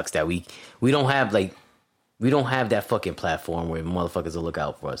 it sucks that we don't have that fucking platform where motherfuckers will look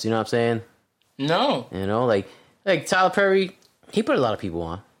out for us. You know what I'm saying? No. Like Tyler Perry, he put a lot of people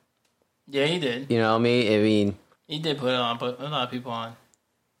on. Yeah, he did. You know what I mean? He did put a lot of people on.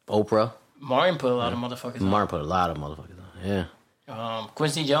 Oprah. Martin put a lot of motherfuckers on. Martin put a lot of motherfuckers on, yeah.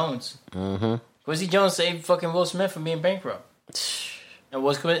 Quincy Jones. Mm-hmm. Quincy Jones saved fucking Will Smith from being bankrupt. And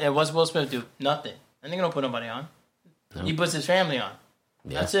what's Will Smith do? Nothing. I think he don't put nobody on. Nope. He puts his family on.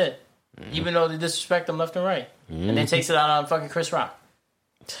 Yeah. That's it. Mm-hmm. Even though they disrespect him left and right. Mm-hmm. And then takes it out on fucking Chris Rock.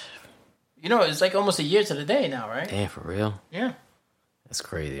 It's like almost a year to the day now, right? Damn, for real? Yeah. That's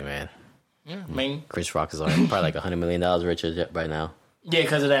crazy, man. Yeah, I mean... Chris Rock is probably like $100 million richer right now. Yeah,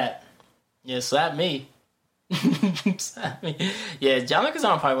 because of that. Yeah, slap me. Slap me. Yeah, John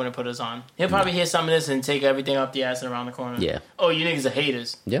Leguizamo probably wouldn't put us on. He'll probably hear some of this and take everything up the ass and around the corner. Yeah. Oh, you niggas are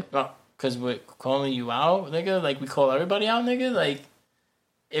haters. Yeah. Well, because we're calling you out, nigga? Like, we call everybody out, nigga? Like...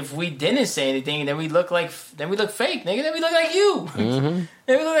 If we didn't say anything, then we look fake, nigga. Then we look like you. Mm-hmm.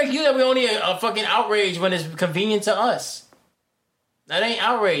 Then we look like you. That we only a fucking outrage when it's convenient to us. That ain't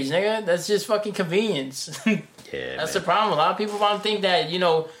outrage, nigga. That's just fucking convenience. Yeah, that's the problem. A lot of people want to think that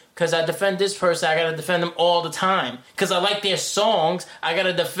because I defend this person, I gotta defend them all the time. Because I like their songs, I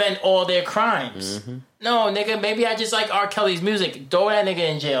gotta defend all their crimes. Mm-hmm. No, nigga, maybe I just like R. Kelly's music. Throw that nigga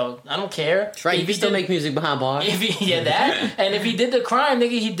in jail. I don't care. That's right. If he still make music behind bars. That. And if he did the crime,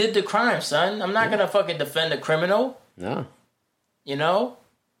 nigga, he did the crime, son. I'm not gonna fucking defend a criminal. No.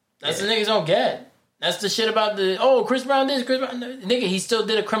 That's the niggas don't get. That's the shit about Chris Brown this, Chris Brown. Nigga, he still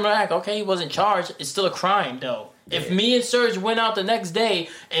did a criminal act. Okay, he wasn't charged. It's still a crime, though. Yeah. If me and Serge went out the next day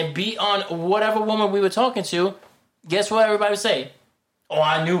and beat on whatever woman we were talking to, guess what everybody would say? Oh,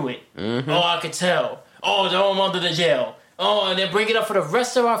 I knew it. Mm-hmm. Oh, I could tell. Oh, throw him under the jail. Oh, and then bring it up for the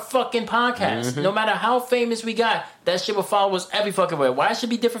rest of our fucking podcast. No matter how famous we got, that shit will follow us every fucking way. Why it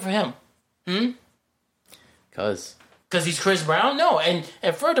should be different for him? Because he's Chris Brown? No. And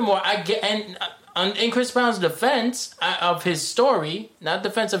furthermore, I get... And in Chris Brown's defense of his story, not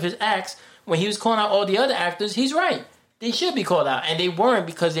defense of his acts, when he was calling out all the other actors, he's right. They should be called out. And they weren't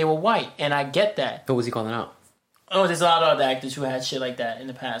because they were white. And I get that. who was he calling out? Oh, there's a lot of other actors who had shit like that in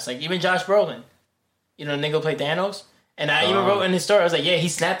the past. Like, even Josh Brolin. You know, the nigga who played Thanos? And I even wrote in his story, I was like, yeah, he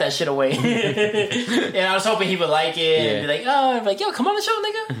snapped that shit away. And I was hoping he would like it and be like, oh, I'm like, yo, come on the show,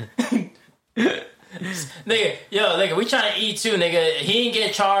 nigga. nigga, we trying to eat too, nigga. He didn't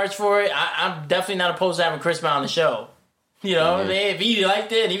get charged for it. I'm definitely not opposed to having Chris Brown on the show. You know, if he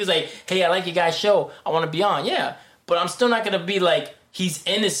liked it and he was like, hey, I like your guys' show, I want to be on. Yeah. But I'm still not going to be like, he's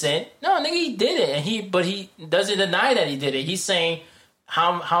innocent. No, nigga, he did it. But he doesn't deny that he did it. He's saying,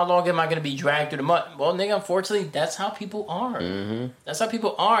 how long am I going to be dragged through the mud? Well, nigga, unfortunately, that's how people are. That's how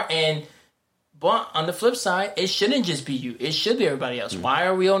people are. But on the flip side, it shouldn't just be you. It should be everybody else. Why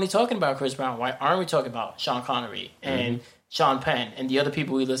are we only talking about Chris Brown? Why aren't we talking about Sean Connery and Sean Penn and the other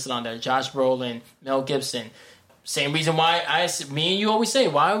people we listed on there? Josh Brolin, Mel Gibson. Same reason why me and you always say,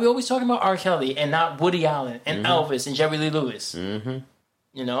 why are we always talking about R. Kelly and not Woody Allen and Elvis and Jerry Lee Lewis? You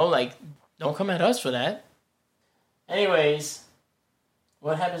know, like, don't come at us for that. Anyways,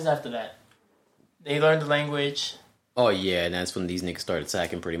 what happens after that? They learn the language. Oh, yeah, and that's when these niggas started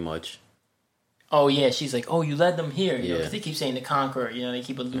attacking pretty much. Oh, yeah, she's like, oh, you led them here. You know, 'cause they keep saying the conqueror. You know, they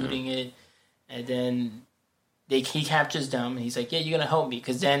keep alluding it. And then he captures them. And he's like, yeah, you're going to help me.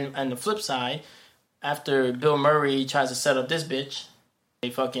 Because then, on the flip side, after Bill Murray tries to set up this bitch,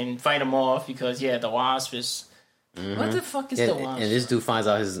 they fucking fight him off because, the Wasp is... What the fuck is the Wasp? And this dude finds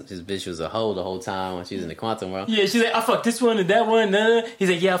out his bitch was a hoe the whole time when she was in the quantum world. Yeah, she's like, I fucked this one and that one. He's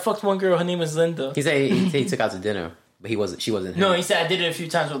like, yeah, I fucked one girl. Her name was Linda. He said he took out to dinner. But she wasn't him. No, he said, I did it a few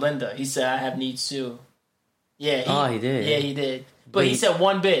times with Linda. He said, I have needs too. Yeah. He did. Yeah, he did. But he said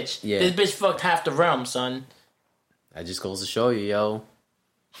one bitch. Yeah. This bitch fucked half the realm, son. That just goes to show you, yo.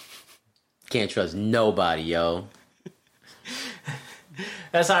 Can't trust nobody, yo.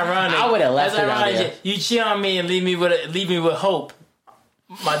 That's ironic. I would have left her down there. You cheat on me and leave me with hope.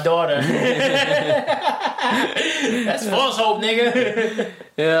 My daughter. That's false hope, nigga.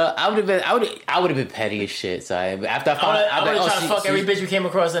 Yeah, I would have been petty as shit. Sorry, after I would have tried to fuck every bitch we came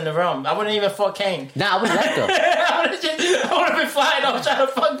across in the realm. I wouldn't even fuck Kang. Nah, I would have left her. I would have been flying off trying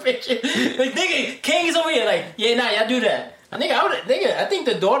to fuck bitches. Like, nigga, Kang is over here. Like, yeah, nah, y'all do that. Nigga, I think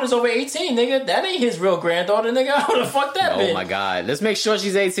the daughter's over 18, nigga. That ain't his real granddaughter, nigga. I would have fucked that bitch. Oh my god. Let's make sure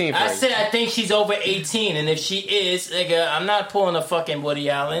she's 18 first. I said I think she's over 18, and if she is, nigga, I'm not pulling a fucking Woody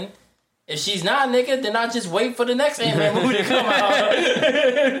Allen. If she's not, nigga, then I'll just wait for the next Ant-Man movie to come out.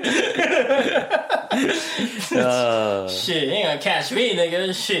 Shit, ain't gonna catch me,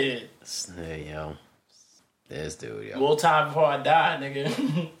 nigga. Shit. Hey, yo. This dude, yo. More time before I die,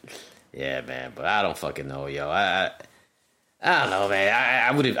 nigga. Yeah, man, but I don't fucking know, yo. I don't know, man.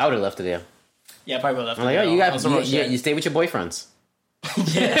 I would have left it there. Yeah, I probably would have left it there. I'm like, you stay with your boyfriends.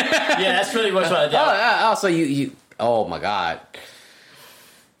 yeah, that's really what's what I did. Also, you. Oh my god.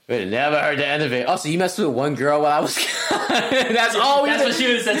 But never heard the end of it. Also, you messed with one girl while I was. That's all. That's what she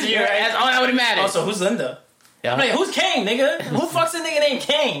would have said to you, right? That's all that would have mattered. Also, who's Linda? Yeah. I'm like, who's Kang, nigga? Who fucks a nigga named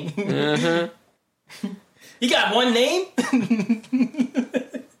Kang? You got one name?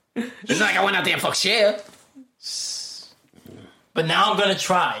 It's not like I went out there and fucked Cher. But now I'm gonna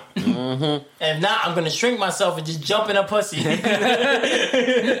try. And if not, I'm gonna shrink myself and just jump in a pussy.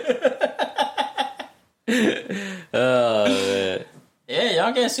 Oh man. Yeah,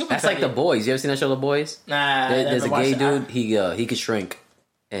 y'all getting super. That's like The Boys. You ever seen that show, The Boys? Nah. There's a gay dude. He could shrink,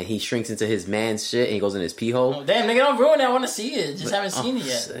 and he shrinks into his man's shit, and he goes in his pee hole. Oh, damn, nigga, don't ruin it. I want to see it. Just haven't seen it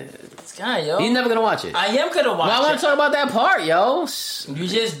yet. This guy, yo. You're never gonna watch it. I am gonna watch it. I want to talk about that part, yo. You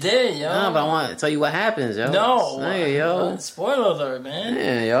just did, yo. No, but I want to tell you what happens, yo. No, hey, yo. Spoiler alert, man.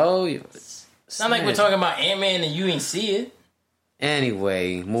 Yeah, yo. It's not like we're talking about Ant-Man and you ain't see it.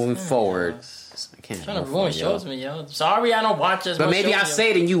 Anyway, moving forward. I can't trying to ruin shows, man, yo. Sorry, I don't watch as much. But maybe I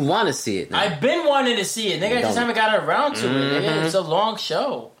say it and you want to see it now. I've been wanting to see it, nigga. I just haven't gotten around to it, nigga. It's a long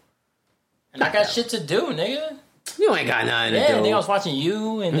show. And I got shit to do, nigga. You ain't got nothing to do. Yeah, nigga, I was watching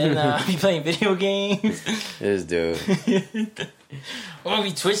you, and then be playing video games. This dude. We're gonna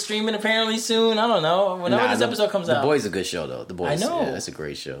be Twitch streaming apparently soon. I don't know. Whenever this episode comes out. The Boys is a good show, though. The Boys. I know. Yeah, that's a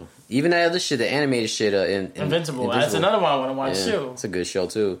great show. Even that other shit, the animated shit. Invincible. That's another one I want to watch, too. It's a good show,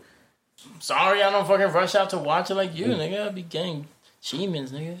 too. Sorry, I don't fucking rush out to watch it like you, nigga. I'll be getting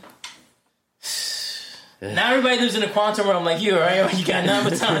achievements, nigga. Now everybody lives in a quantum realm like you, right? You got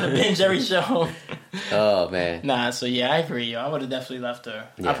nothing but time to binge every show. Oh man. Nah, so yeah, I agree. Yo. I would have definitely left her.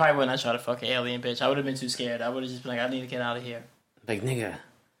 Yeah. I probably would not try to fuck an alien bitch. I would have been too scared. I would have just been like, I need to get out of here. Like, nigga,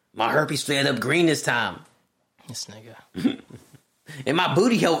 my herpes flared up green this time. This nigga. And my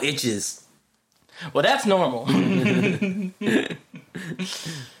booty hole itches. Well, that's normal. Nigga,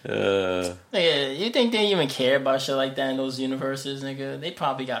 you think they even care about shit like that in those universes, nigga? They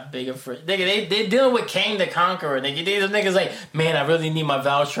probably got bigger for nigga. They dealing with Kang the Conqueror, nigga. These niggas like, man, I really need my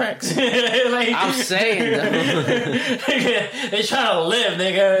Valtrex. Like, I'm saying, they trying to live,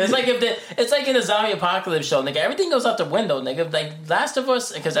 nigga. It's like it's like in a zombie apocalypse show, nigga. Everything goes out the window, nigga. Like Last of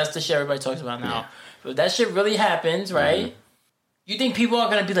Us, because that's the shit everybody talks about now. Yeah. But that shit really happens, right? You think people are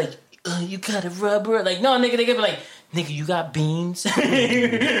gonna be like, you got a rubber? Like, no, nigga, they gonna be like, nigga, you got beans? I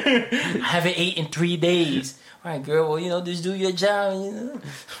haven't ate in 3 days. All right, girl, well, just do your job,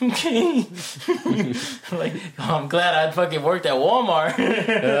 Okay. Like, I'm glad I fucking worked at Walmart.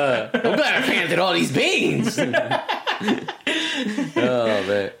 I'm glad I planted all these beans. Oh,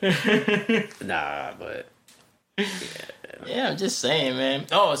 man. Nah, but... Yeah, I'm just saying, man.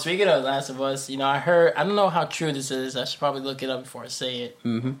 Oh, speaking of Last of Us, I heard, I don't know how true this is. I should probably look it up before I say it.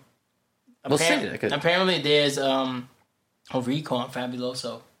 Mm-hmm. Well, say it. Apparently there's a recall on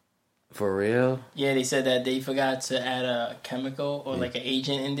Fabuloso. For real? Yeah, they said that they forgot to add a chemical or like an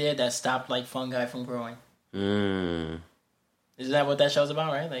agent in there that stopped like fungi from growing. Mm. Isn't that what that show's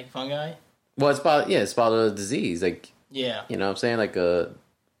about, right? Like fungi? Well, it's about a disease. Like, yeah. You know what I'm saying? Like a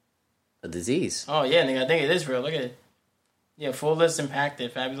disease. Oh, yeah, nigga, I think it is real. Look at it. Yeah, full list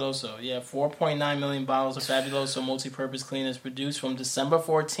impacted. Fabuloso. Yeah, 4.9 million bottles of Fabuloso multi-purpose cleaners produced from December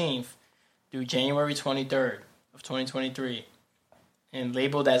 14th through January 23rd of 2023. And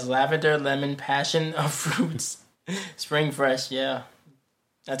labeled as lavender, lemon, passion of fruits. Spring fresh, yeah.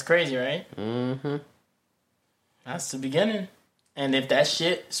 That's crazy, right? Mm-hmm. That's the beginning. And if that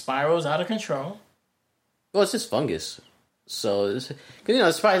shit spirals out of control... Well, it's just fungus. So, because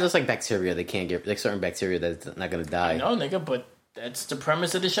it's probably just like bacteria. They can't get like certain bacteria that's not gonna die. No, nigga, but that's the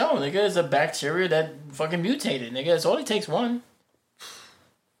premise of the show, nigga. It's a bacteria that fucking mutated, nigga. It's only takes one.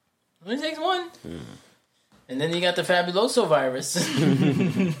 Only takes one. And then you got the Fabuloso virus.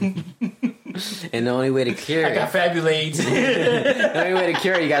 And the only way to cure I got Fabulades. the only way to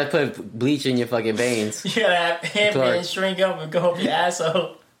cure it, you gotta put bleach in your fucking veins. You gotta have hand shrink up and go up your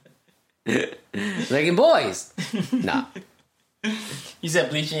asshole. Like in boys. Nah. You said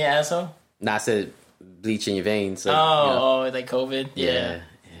bleach in your asshole? Nah, I said bleach in your veins. Like, like COVID? Yeah. Yeah,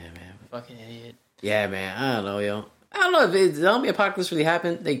 man. Fucking idiot. Yeah, man. I don't know, yo. I don't know if the zombie apocalypse really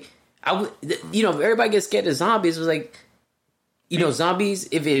happened. Like, everybody gets scared of zombies. It was like, zombies.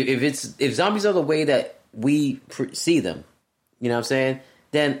 If zombies are the way that we see them, you know what I'm saying?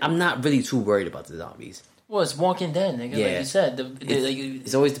 Then I'm not really too worried about the zombies. Well, it's Walking Dead, nigga. Yeah. Like you said,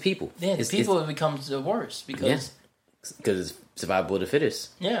 it's always the people. Yeah, the people becomes the worst because it's survival of the fittest.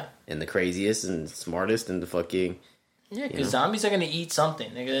 Yeah, and the craziest and smartest and the fucking. Yeah, because zombies are gonna eat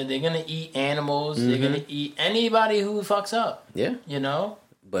something. They're gonna eat animals. Mm-hmm. They're gonna eat anybody who fucks up. Yeah,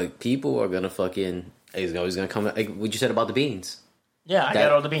 But people are gonna fucking. It's always gonna come. Like what you said about the beans. Yeah, I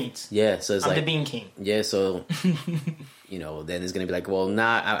got all the beans. Yeah, so I'm the bean king. Yeah, so then it's gonna be like, well,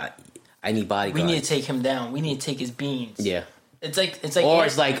 I need bodyguards. We need to take him down. We need to take his beans. Yeah, it's like, or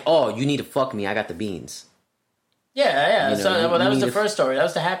it's like, oh, you need to fuck me. I got the beans. Yeah. That was the first story. That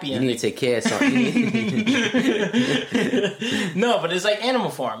was the happy ending. You need to take care of something. No, but it's like Animal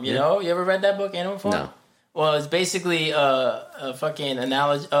Farm. You know, you ever read that book, Animal Farm? No. Well, it's basically a fucking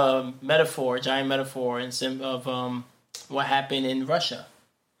metaphor, giant metaphor, of what happened in Russia.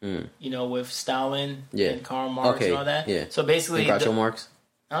 Mm. With Stalin and Karl Marx and all that. Yeah. So basically, and Groucho Marx.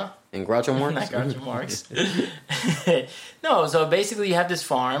 Huh? And Groucho Marx? Not Groucho Marx. No, so basically you have this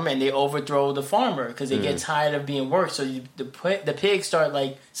farm and they overthrow the farmer because they get tired of being worked. So the pigs start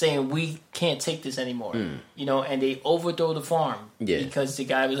like saying, we can't take this anymore. And they overthrow the farm because the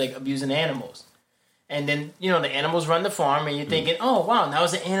guy was like abusing animals. And then, the animals run the farm and you're thinking, oh, wow, now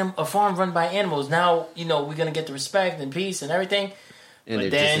it's a farm run by animals. Now, we're going to get the respect and peace and everything. And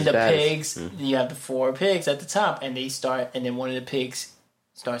but then the pigs, you have the 4 pigs at the top and then one of the pigs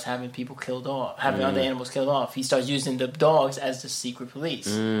starts having people killed off, having other animals killed off. He starts using the dogs as the secret police.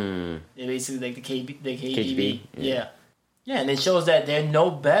 They're basically like the KGB. Yeah, and it shows that they're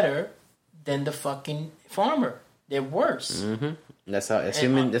no better than the fucking farmer. They're worse. Mm-hmm. That's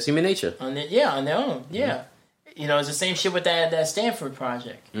human nature. On their own. Yeah. It's the same shit with that Stanford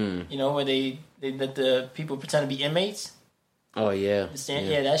project. Where they let the people pretend to be inmates. Oh yeah.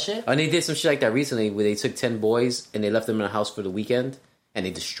 That shit. And they did some shit like that recently where they took 10 boys and they left them in a house for the weekend. And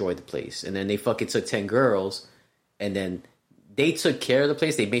they destroyed the place. And then they fucking took 10 girls. And then they took care of the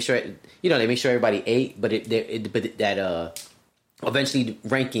place. They made sure, they made sure everybody ate, but eventually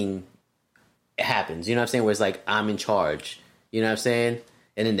ranking happens. You know what I'm saying? Where it's like, I'm in charge. You know what I'm saying?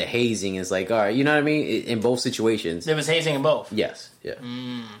 And then the hazing is like, all right, you know what I mean? In both situations. There was hazing in both? Yes. Yeah.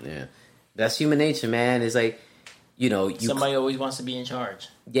 Yeah. That's human nature, man. It's like, somebody always wants to be in charge.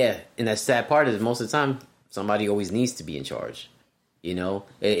 Yeah. And that sad part is most of the time, somebody always needs to be in charge.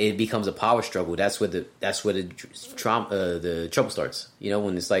 It becomes a power struggle. That's where the trouble starts.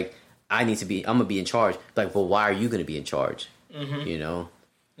 When it's like, I'm gonna be in charge. Like, well, why are you gonna be in charge? Mm-hmm.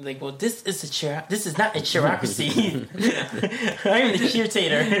 Like, well, this is not a cheerocracy. I'm the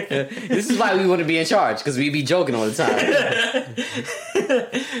cheertator. This is why we want to be in charge, because we be joking all the time.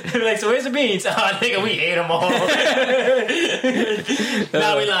 Like, so where's the beans? Oh, nigga, we ate them all.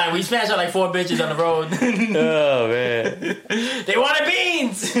 Nah, we lying. We smashed out like 4 bitches on the road. Oh, man. They wanted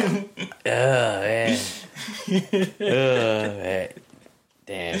beans. Oh, man. Oh, man.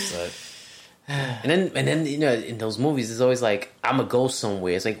 Damn, son. And then in those movies, it's always like, I'm gonna go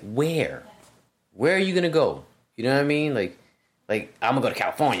somewhere. It's like, where are you gonna go? You know what I mean? Like I'm gonna go to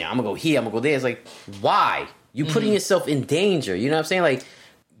California. I'm gonna go here. I'm gonna go there. It's like, why? You putting yourself in danger. You know what I'm saying? Like,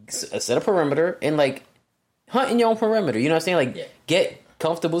 set a perimeter and like hunt in your own perimeter. You know what I'm saying? Like, get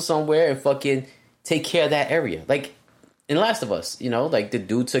comfortable somewhere and fucking take care of that area. Like in Last of Us, like the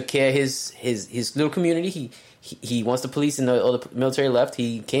dude took care of his little community. He once the police and all the military left,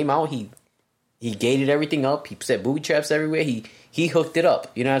 he came out. He gated everything up. He set booby traps everywhere. He hooked it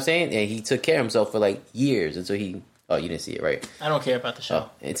up. You know what I'm saying? And he took care of himself for like years until he... Oh, you didn't see it, right? I don't care about the show.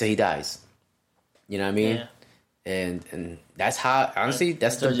 Until he dies. You know what I mean? Yeah. And that's how... Honestly,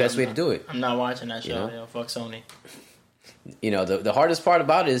 that's the best way to do it. I'm not watching that show. Fuck Sony. The hardest part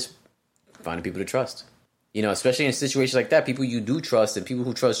about it is finding people to trust. Especially in situations like that, people you do trust and people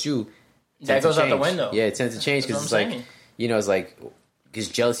who trust you... That goes out the window. Yeah, it tends to change because it's like... It's like... Because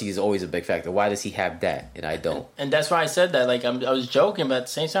jealousy is always a big factor. Why does he have that and I don't? And that's why I said that. Like, I was joking, but at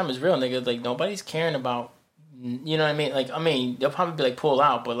the same time, it's real. Nigga, like, nobody's caring about, you know what I mean? Like, they'll probably be like, pull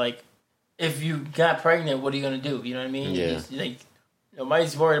out, but like, if you got pregnant, what are you going to do? You know what I mean? Yeah. Like,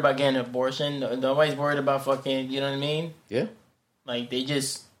 nobody's worried about getting an abortion. Nobody's worried about fucking, you know what I mean? Yeah. Like, they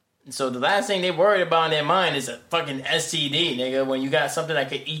just... So the last thing they worried about in their mind is a fucking STD, nigga, when you got something that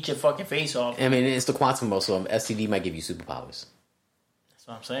could eat your fucking face off. It's the quantum world, so STD might give you superpowers. That's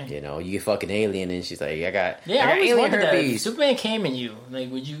what I'm saying. You get fucking alien and she's like, I got always alien wondered herpes. That. If Superman came in you,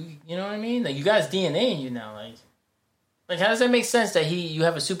 like, would you, you know what I mean? Like, you guys DNA in you now, like how does that make sense that you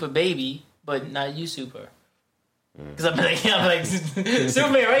have a super baby, but not you super? Because I'm like,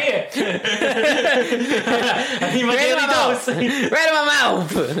 Superman right here. I need my daily dose. Right in my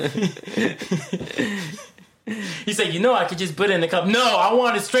mouth. He said, I could just put it in the cup. No, I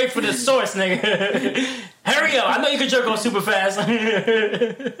want it straight for the source, nigga. Hurry up. I know you can jerk on super fast.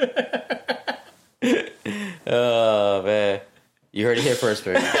 Oh, man. You heard it here first,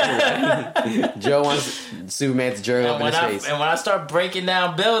 baby. Joe wants Superman to jerk up in his face. And when I start breaking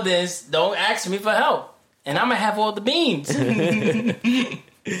down buildings, don't ask me for help. And I'm going to have all the beans.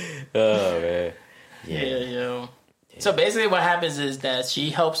 Oh, man. Yeah. So basically what happens is that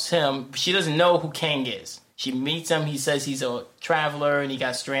she helps him. She doesn't know who Kang is. She meets him. He says he's a traveler and he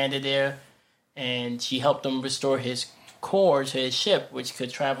got stranded there. And she helped him restore his core to his ship, which could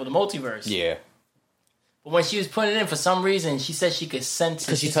travel the multiverse. Yeah. But when she was putting it in, for some reason, she said she could sense it.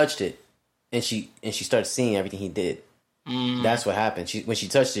 Because she touched it. And she started seeing everything he did. That's what happened. When she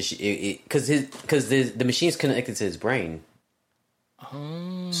touched it, because the machine's connected to his brain.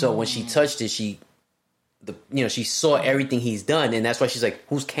 So when she touched it, she saw everything he's done, and that's why she's like,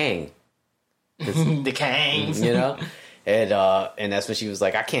 "Who's Kang?" The Kangs, and that's when she was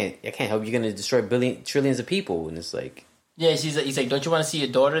like, "I can't help. You're gonna destroy trillions of people," and it's like, yeah, he's like, "Don't you want to see your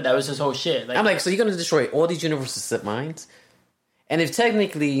daughter?" That was his whole shit. Like, I'm like, so you're gonna destroy all these universes except mine? And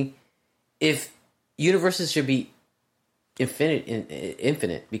if universes should be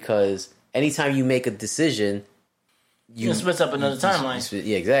infinite, because anytime you make a decision, you splits up another timeline.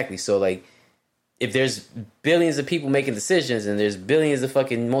 Yeah, exactly. So like, if there's billions of people making decisions and there's billions of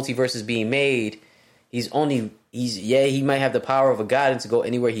fucking multiverses being made, he might have the power of a god and to go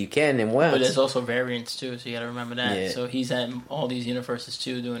anywhere he can and wants. But there's also variants too, so you gotta remember that. Yeah. So he's at all these universes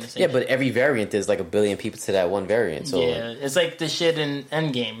too doing the same shit. But every variant is like a billion people to that one variant. So yeah, it's like the shit in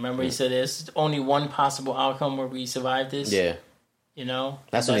Endgame. Remember he said there's only one possible outcome where we survive this? Yeah.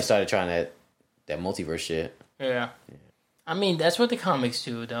 That's when they started trying that multiverse shit. Yeah. I mean, that's what the comics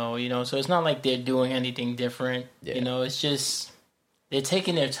do, though, so it's not like they're doing anything different. Yeah. It's just they're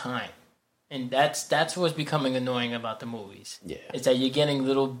taking their time. And that's what's becoming annoying about the movies. Yeah. It's that you're getting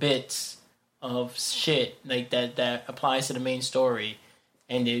little bits of shit like that applies to the main story,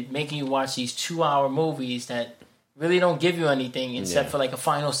 and they're making you watch these 2-hour movies that really don't give you anything except for like a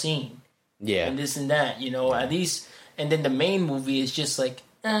final scene. Yeah. And this and that, at least, and then the main movie is just like,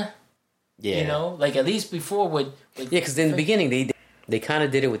 Yeah. like at least before with Yeah, because in the beginning they kind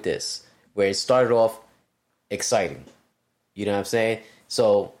of did it with this, where it started off exciting. You know what I'm saying?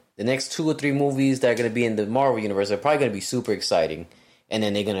 So the next 2 or 3 movies that are going to be in the Marvel universe are probably going to be super exciting, and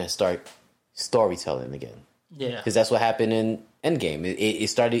then they're going to start storytelling again. Yeah. Because that's what happened in Endgame. It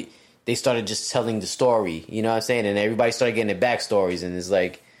started. They started just telling the story. You know what I'm saying? And everybody started getting their backstories, and it's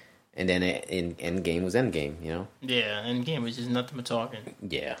like, and then in Endgame was Endgame. You know? Yeah, Endgame was just nothing but talking.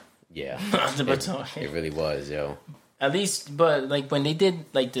 Yeah. Nothing but talking. It really was, yo. At least, but like when they did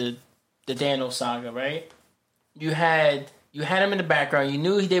like the Thanos saga, right? You had him in the background. You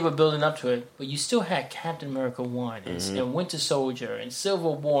knew they were building up to it, but you still had Captain America 1 and Winter Soldier and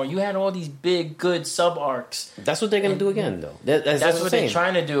Civil War. You had all these big, good sub arcs. That's what they're gonna do again, though. That's what they're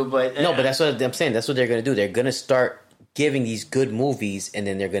trying to do. But no, but that's what I'm saying. That's what they're gonna do. They're gonna start giving these good movies, and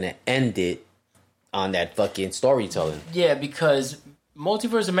then they're gonna end it on that fucking storytelling. Yeah, because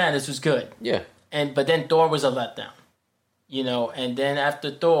Multiverse of Madness was good. Yeah, but then Thor was a letdown. And then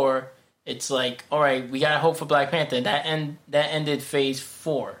after Thor, it's like, all right, we gotta hope for Black Panther. That ended Phase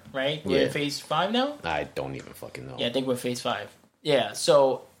 4, right? We're in Phase 5 now. I don't even fucking know. Yeah, I think we're Phase 5. Yeah,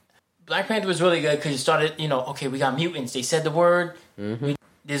 so Black Panther was really good because it started. Okay, we got mutants. They said the word.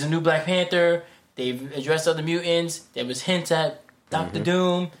 There's a new Black Panther. They've addressed other mutants. There was hints at Doctor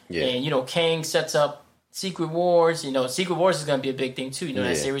Doom, and Kang sets up Secret Wars. Secret Wars is gonna be a big thing too.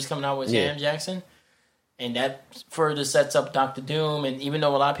 That series coming out with Sam Jackson. And that further sets up Doctor Doom, and even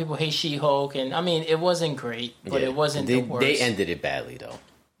though a lot of people hate She-Hulk, and I mean, it wasn't great, but it wasn't the worst. They ended it badly, though.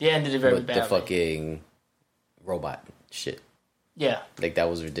 They ended it very badly. The fucking robot shit. Yeah. Like, that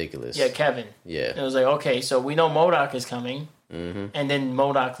was ridiculous. Yeah, Kevin. Yeah. It was like, okay, so we know MODOK is coming, and then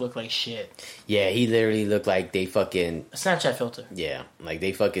MODOK looked like shit. Yeah, he literally looked like they fucking... A Snapchat filter. Yeah, like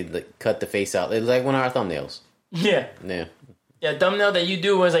they fucking cut the face out. It was like one of our thumbnails. Yeah. Yeah. Yeah, thumbnail that you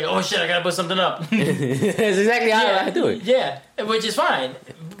do was like, oh shit, I gotta put something up. That's exactly how I do it. Yeah, which is fine.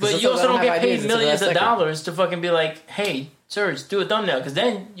 But you also don't get paid millions of dollars to fucking be like, hey, Serge, do a thumbnail. Because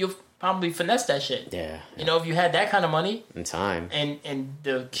then you'll probably finesse that shit. Yeah. If you had that kind of money. And time. And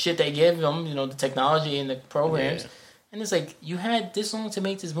the shit they give them, the technology and the programs. Yeah. And it's like, you had this long to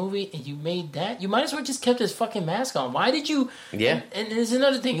make this movie, and you made that? You might as well just kept his fucking mask on. Why did you... Yeah. And there's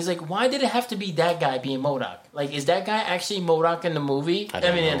another thing. It's like, why did it have to be that guy being MODOK? Like, is that guy actually MODOK in the movie?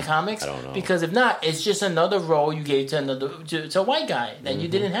 In the comics? I don't know. Because if not, it's just another role you gave to a white guy that you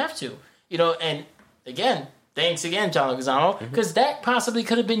didn't have to. And again, thanks again, John Leguizamo, because that possibly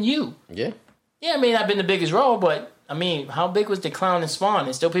could have been you. Yeah. Yeah, it may not have been the biggest role, but, I mean, how big was the clown in Spawn?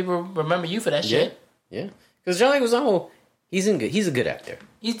 And still people remember you for that shit. Yeah. Because John Leguizamo, he's a good actor.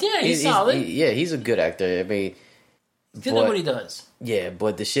 He's solid. He's a good actor. I mean... He's good at what he does. Yeah,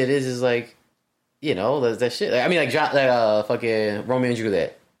 but the shit is like... that shit. I mean, like fucking Romeo and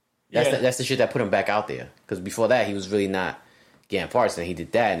Juliet. That's the shit that put him back out there. Because before that, he was really not getting parts, and he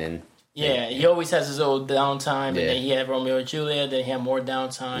did that, and then... Yeah, he always has his little downtime, and then he had Romeo and Juliet, then he had more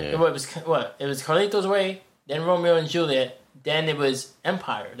downtime. Yeah. It was Carlito's Way, then Romeo and Juliet, then it was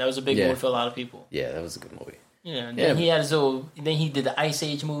Empire. That was a big movie for a lot of people. Yeah, that was a good movie. Then he had his little... Then he did the Ice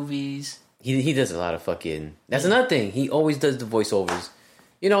Age movies. He does a lot of fucking... That's another thing. He always does the voiceovers.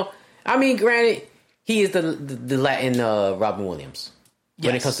 I mean, granted, he is the Latin Robin Williams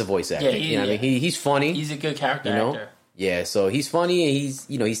when it comes to voice acting. Yeah, I mean, he's funny. He's a good character actor. Yeah, so he's funny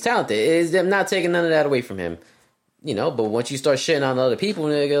and he's talented. I'm not taking none of that away from him. But once you start shitting on other people,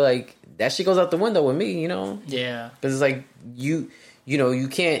 nigga, like that shit goes out the window with me. Yeah, because it's like you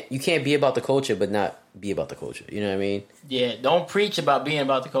can't be about the culture but not be about the culture. You know what I mean? Yeah, don't preach about being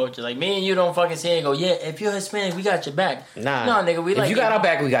about the culture. Like me and you don't fucking say and go, yeah, if you're Hispanic, we got your back. Nah, no, nigga, we if you got our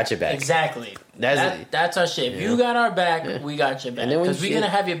back, we got your back. Exactly. That's our shit. If you got our back, we got your back. Because we're gonna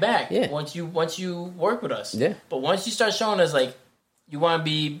have your back once you work with us. Yeah. But once you start showing us like you want to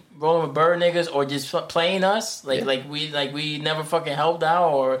be rolling with bird niggas or just playing us like we never fucking helped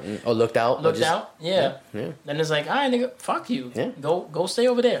out or looked out. Yeah. Then it's like, all right, nigga, fuck you. Yeah. Go stay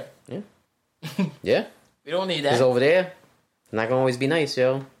over there. Yeah. Yeah. We don't need that. Because over there, it's not gonna always be nice,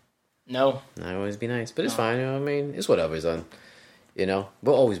 yo. No. Not gonna always be nice, but it's fine. I mean, it's whatever, son. We'll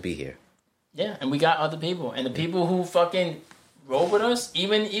always be here. Yeah, and we got other people, and the people who fucking roll with us,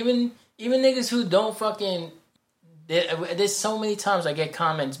 even niggas who don't fucking. There's so many times I get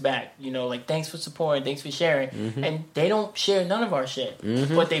comments back, like thanks for supporting, thanks for sharing, and they don't share none of our shit.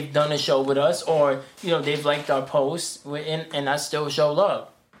 But they've done a show with us, or they've liked our posts, and I still show love.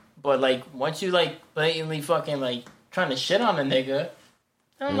 But like once you like blatantly fucking like trying to shit on a nigga,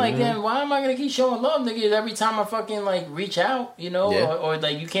 I'm like, then why am I gonna keep showing love, nigga? Every time I fucking like reach out, you know, or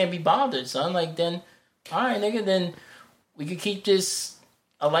like you can't be bothered, son. Like then, all right, nigga, then we could keep this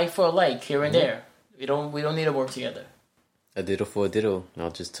a like for a like here and there. We don't need to work together. A diddle for a diddle.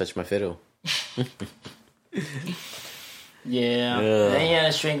 I'll just touch my fiddle. Yeah. Then he had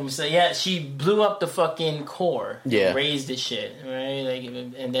a string himself. Yeah, she blew up the fucking core. Yeah. Raised the shit, right? Like,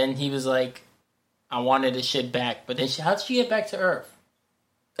 and then he was like, I wanted the shit back. But then how did she get back to Earth?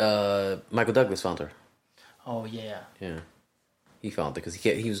 Michael Douglas found her. Oh, yeah. Yeah. He found her because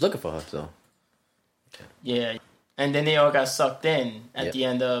he was looking for her, so. Yeah. And then they all got sucked in at the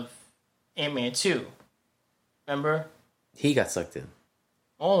end of Ant-Man 2. Remember? He got sucked in.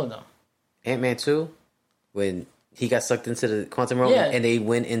 All of them. Ant-Man 2, when he got sucked into the quantum realm and they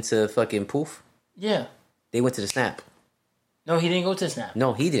went into fucking poof. Yeah. They went to the snap. No, he didn't go to Snap.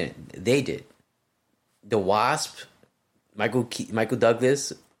 No, he didn't. They did. The Wasp, Michael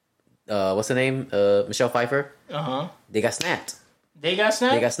Douglas, what's the name? Michelle Pfeiffer. Uh-huh. They got snapped. They got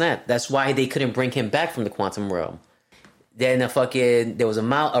snapped? They got snapped. That's why they couldn't bring him back from the quantum realm. Then there was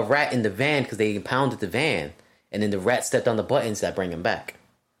a rat in the van because they impounded the van, and then the rat stepped on the buttons that bring him back.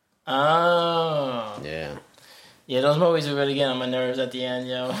 Oh. Yeah. Yeah, those movies were really getting on my nerves at the end,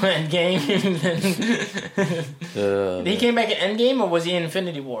 yo. Endgame. He came back in Endgame, or was he in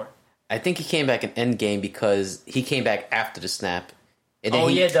Infinity War? I think he came back in Endgame because he came back after the snap. And then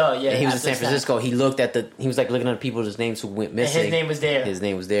And he was in San Francisco. He looked at he was like looking at the people's names who went missing. And his name was there. His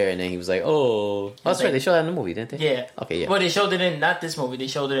name was there, and then he was like, "Oh, that's right." They showed that in the movie, didn't they? Yeah. Okay, yeah. Well, they showed it in not this movie. They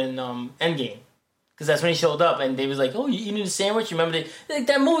showed it in Endgame, because that's when he showed up, and they was like, "Oh, you need a sandwich?" Remember,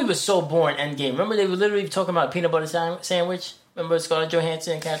 that movie was so boring. Endgame. Remember, they were literally talking about peanut butter sandwich. Remember Scarlett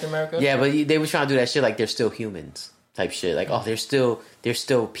Johansson and Captain America? Yeah, but they were trying to do that shit like they're still humans type shit. Like, oh, they're still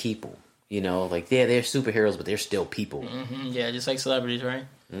people. You know, like they're superheroes, but they're still people. Mm-hmm. Yeah, just like celebrities, right?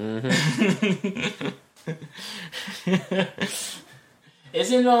 Mm-hmm.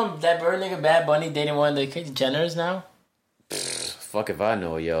 Isn't that bird nigga Bad Bunny dating one of the Jenners now? Fuck if I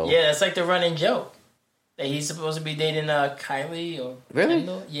know, yo. Yeah, that's like the running joke that he's supposed to be dating Kylie or really?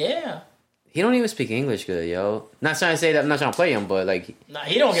 Kendall. Yeah. He don't even speak English good, yo. Not trying to say that I'm not trying to play him, but like... Nah,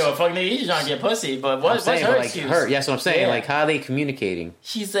 he don't give a fuck, nigga. He's just trying to get pussy. But what's her excuse? Her, that's what I'm saying. Yeah. Like, how are they communicating?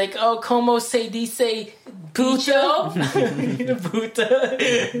 She's like, oh, como se dice puto? Puta.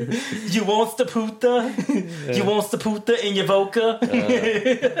 You wants the puta? You wants the puta in your vodka?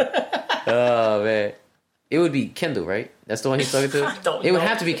 Oh, man. It would be Kendall, right? That's the one he's talking to? It would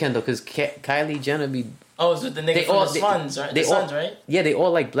have to be Kendall, because Kylie Jenner be... Oh, so the nigga from the Sons, right? The Sons, right? Yeah, they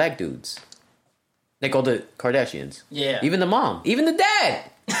all like black dudes. Like all the Kardashians. Yeah. Even the mom. Even the dad.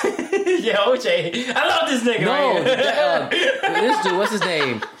 Yeah, OJ. I love this nigga. No. This dude, what's his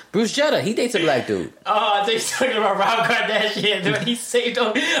name? Bruce Jenner. He dates a black dude. Oh, I think he's talking about Rob Kardashian. When he saved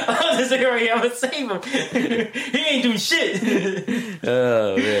him. Oh, this nigga already ever save him. He ain't doing shit.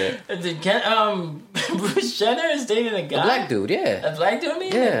 Oh, man. Bruce Jenner is dating a guy? A black dude, yeah. A black dude, I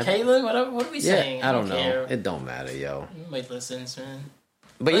mean? Yeah. Caitlyn? What are we saying? I don't know. Care. It don't matter, yo. Nobody listens, man.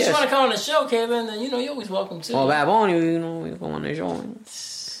 But if you want to come on the show, Caitlyn, then you're always welcome to. Oh, Bad Bunny, you come on the show.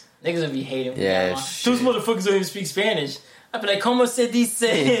 Niggas would be hating. Yeah, those motherfuckers don't even speak Spanish. I'd be like, como se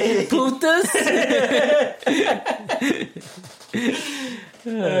dice putas?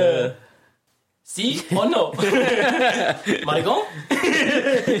 ¿Sí o no? ¿Maricón?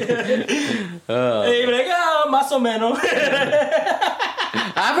 Hey, be like, más o menos.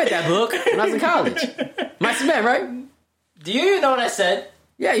 I read that book when I was in college. Mice and Men, right? Do you even know what I said?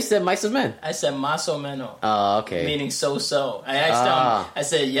 Yeah, you said Mice and Men. I said más o menos. Oh, okay. Meaning so-so. I asked him, I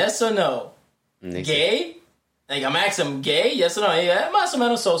said, yes or no? Gay? Like, I'm asking him, gay? Yes or no? Yeah, más o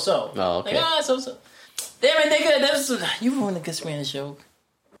menos so-so. Oh, okay. Like, so-so. Damn it, nigga, you ruined a good Spanish joke.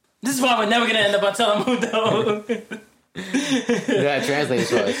 This is why we're never gonna end up on Telemundo. Yeah, translate it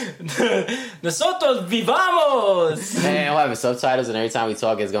for us. Nosotros vivamos! Man, we'll have subtitles, and every time we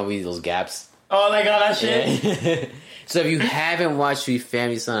talk, it's gonna be those gaps. Oh, like all that shit? Yeah. So if you haven't watched Sweet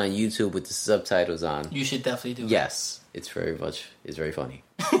Family Son on YouTube with the subtitles on, you should definitely do it. Yes, it's very funny.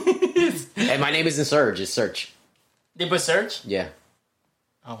 And my name isn't Serge, it's Search. They put Search? Yeah.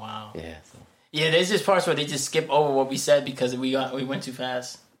 Oh, wow. Yeah. So. Yeah, there's just parts where they just skip over what we said because we went too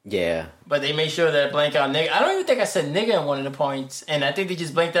fast. Yeah. But they made sure that blank out nigga. I don't even think I said nigga in one of the points, and I think they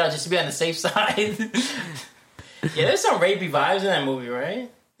just blanked it out just to be on the safe side. Yeah, there's some rapey vibes in that movie, right?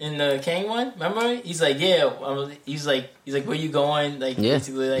 In the Kang one, remember? He's like, yeah. He's like, where you going? Like,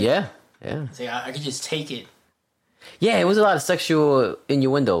 basically, like, yeah. He's like, I could just take it. Yeah, it was a lot of sexual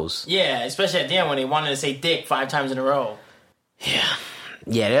innuendos. Yeah, especially at the end when they wanted to say dick 5 times in a row. Yeah.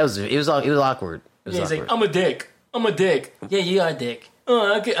 Yeah, it was awkward. It was He's awkward. like, I'm a dick. Yeah, you are a dick.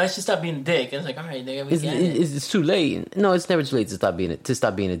 Oh, okay, I should stop being a dick. And it's like, all right, nigga, we get it. It's too late. No, it's never too late to stop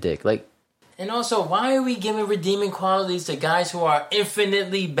being a dick. Like, and also, why are we giving redeeming qualities to guys who are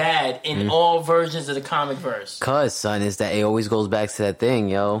infinitely bad in all versions of the comic verse? cause son, is that it always goes back to that thing,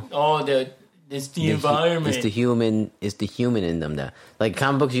 yo. Oh, it's the environment. It's the human in them. That like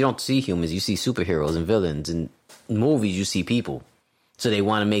comic books, you don't see humans. You see superheroes and villains. And movies, you see people. So they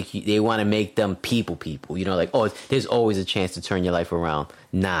want to make them people. You know, like, oh, there's always a chance to turn your life around.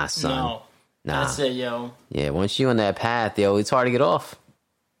 Nah, son. No, nah. that's it, yo. Yeah, once you're on that path, yo, it's hard to get off.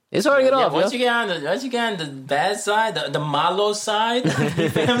 It's hard to get off. Once you get on the bad side, the malo side, the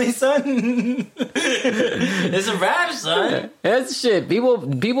family son, it's a rap, son. That's shit.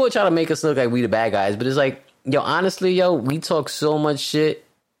 People try to make us look like we the bad guys, but it's like, yo, honestly, yo, we talk so much shit,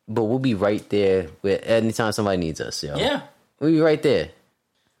 but we'll be right there with anytime somebody needs us, yo. Yeah, we'll be right there.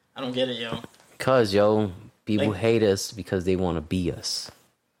 I don't get it, yo. Cause yo, people hate us because they want to be us.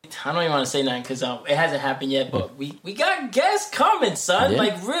 I don't even want to say nothing because it hasn't happened yet, but we got guests coming, son. Yeah.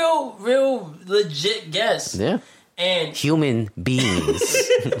 Like real legit guests. Yeah. And human beings.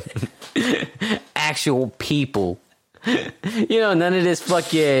 Actual people. You know, none of this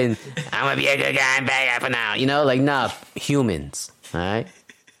fucking, I'm going to be a good guy and bad guy for now. You know, like, nah, humans. All right?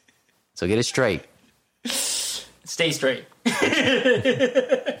 So get it straight. Stay straight.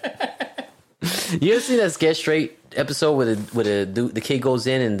 You ever seen that Get Straight episode where the dude, the kid goes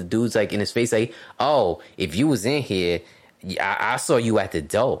in and the dude's like in his face like, oh, if you was in here, I saw you at the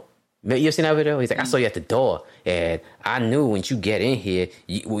door. You ever seen that video? He's like, I saw you at the door, and I knew when you get in here,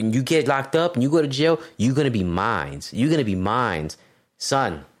 when you get locked up and you go to jail, you're gonna be mine. You're gonna be mine,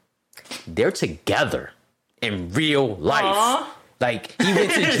 son. They're together in real life. Aww. Like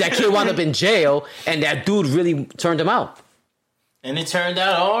that kid wound up in jail, and that dude really turned him out. And it turned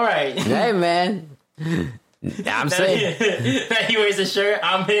out all right. Hey, man. I'm saying. He wears a shirt.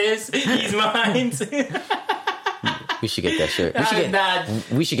 I'm his. He's mine. We should get that shirt.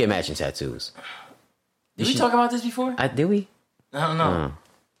 We should get matching tattoos. Did we talk about this before? Did we? I don't know.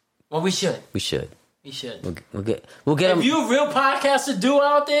 Well, we should. We should. We'll get them. If you a real podcaster dude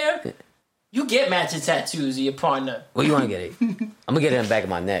out there, you get matching tattoos of your partner. What you want to get it? I'm going to get it on the back of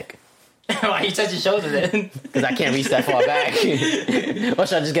my neck. Why you touch your shoulder then? Because I can't reach that far back. Or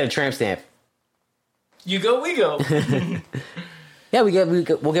should I just get a tramp stamp? You go, we go. Yeah, we'll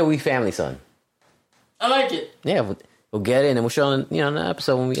get We Family, son. I like it. Yeah, we'll get it, and then we'll show in an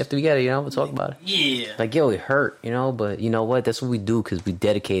episode when we have to get it. You know, we'll talk about it. Yeah. Like, yo, it hurt, you know, but you know what? That's what we do because we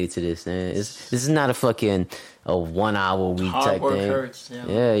dedicated to this. Man. This is not a fucking 1 hour week hard type work thing. Hurts.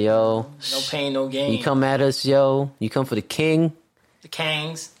 Yeah, yo. No pain, no gain. You come at us, yo. You come for the king. The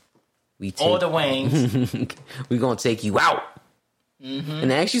Kangs. Or the Wangs. We're going to take you out. Mm-hmm.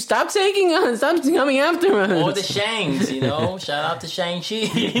 And actually stop taking us. Stop coming after us. Or the Shangs, you know. Shout out to Shang-Chi.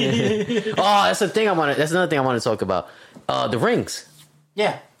 That's the thing that's another thing I want to talk about. The rings.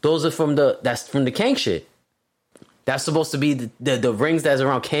 Yeah. Those are from the Kang shit. That's supposed to be the rings that's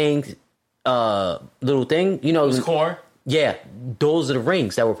around Kang's little thing. You know, his core. Yeah, those are the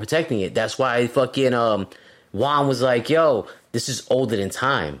rings that were protecting it. That's why fucking Juan was like, yo, this is older than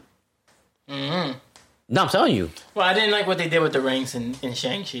time. Mm-hmm. No, I'm telling you. Well, I didn't like what they did with the rings in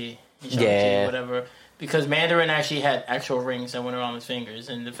Shang-Chi. Or whatever. Because Mandarin actually had actual rings that went around his fingers.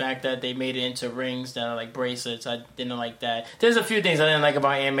 And the fact that they made it into rings that are like bracelets, I didn't like that. There's a few things I didn't like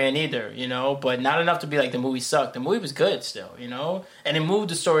about Ant-Man either, you know? But not enough to be like the movie sucked. The movie was good still, you know? And it moved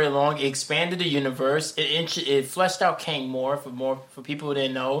the story along. It expanded the universe. It fleshed out Kang more for people who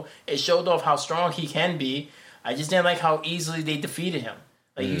didn't know. It showed off how strong he can be. I just didn't like how easily they defeated him.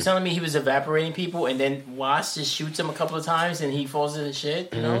 Like, you telling me he was evaporating people and then Wasp just shoots him a couple of times and he falls into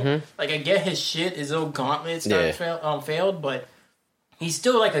shit, you know? Mm-hmm. Like, I get his little gauntlets failed, but he's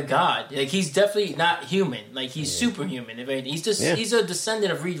still like a god. Like, he's definitely not human. Like, he's superhuman. He's a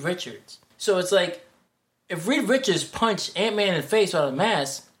descendant of Reed Richards. So it's like, if Reed Richards punched Ant-Man in the face without a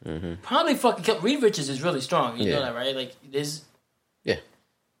mask, probably fucking kill. Reed Richards is really strong. You know that, right? Like, this. Yeah.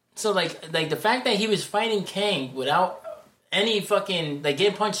 So, like the fact that he was fighting Kang without any fucking, like,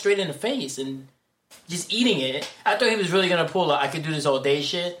 getting punched straight in the face and just eating it. I thought he was really going to pull I could do this all day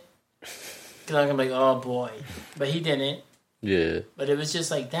shit. Because I'm like, oh boy. But he didn't. Yeah. But it was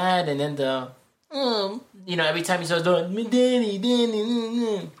just like that, and then you know, every time he starts doing,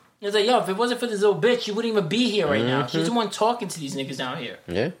 Danny. It's like, yo, if it wasn't for this little bitch, you wouldn't even be here right now. She's the one talking to these niggas down here.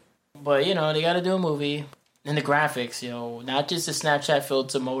 Yeah. But, you know, they got to do a movie. And the graphics, yo, not just the Snapchat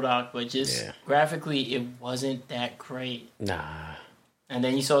filter MODOK, but just graphically, it wasn't that great. Nah. And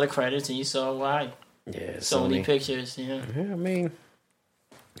then you saw the credits and you saw why. Yeah, Sony Pictures, yeah. Yeah, I mean,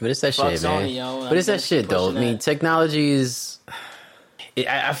 But it's that Fuck shit, man. Sony, yo. But it's that shit, though. I mean, technology is.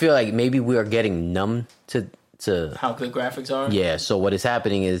 I feel like maybe we are getting numb to how good graphics are. Yeah. So what is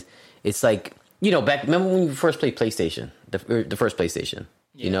happening is it's like, back. Remember when you first played PlayStation, the first PlayStation,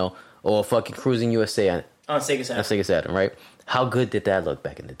 or fucking Cruising USA on Sega Saturn. On Sega Saturn, right? How good did that look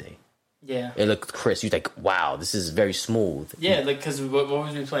back in the day? Yeah, it looked crisp. You're like, wow, this is very smooth. Yeah, like because what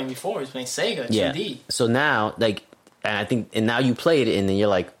was we playing before? We was playing Sega 2D. So now, and now you played it, and then you're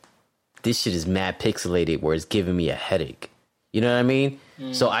like, this shit is mad pixelated, where it's giving me a headache. You know what I mean?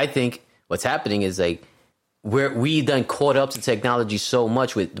 So I think what's happening is like we done caught up to technology so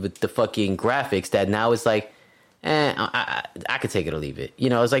much with the fucking graphics that now it's like, I could take it or leave it.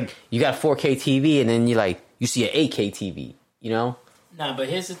 It's like you got 4K TV, and then you see an 8K TV. Nah, but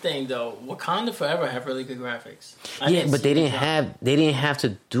here's the thing though. Wakanda Forever have really good graphics. But they didn't have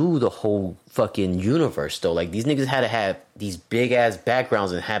to do the whole fucking universe though. Like these niggas had to have these big ass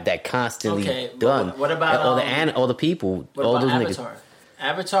backgrounds and have that constantly done. What about all the people? What all about those Avatar? niggas.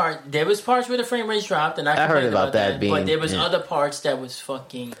 Avatar, there was parts where the frame rate dropped, and I heard about that being. But there was other parts that was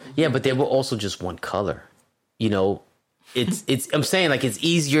fucking. Yeah, but they were also just one color. It's I'm saying like it's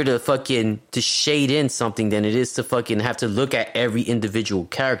easier to shade in something than it is to fucking have to look at every individual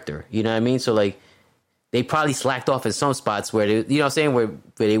character. You know what I mean? So like they probably slacked off in some spots where they, what I'm saying, where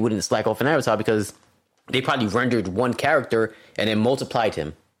they wouldn't slack off in Avatar because they probably rendered one character and then multiplied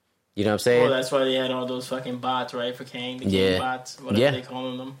him. You know what I'm saying? Well, that's why they had all those fucking bots, right? For Kang, the Kang bots, whatever they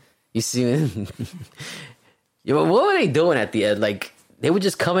calling them. You see, what were they doing at the end? Like they would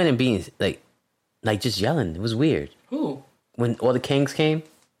just come in and being like just yelling. It was weird. Who? When all the Kangs came?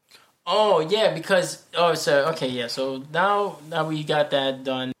 Oh, yeah, because... Oh, so now we got that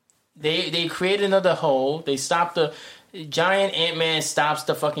done. They create another hole. They stop the... Giant Ant-Man stops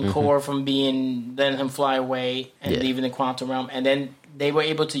the fucking core from letting him fly away and leaving the quantum realm. And then they were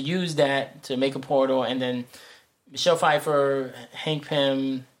able to use that to make a portal. And then Michelle Pfeiffer, Hank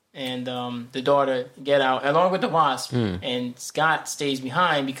Pym, and the daughter get out, along with the Wasp. And Scott stays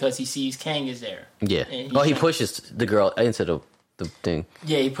behind because he sees Kang is there. Yeah. He pushes the girl into the thing.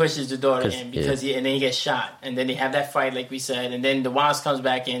 Yeah, he pushes the daughter in because and then he gets shot. And then they have that fight, like we said. And then the Wasp comes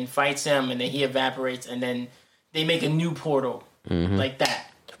back in, fights him, and then he evaporates. And then they make a new portal like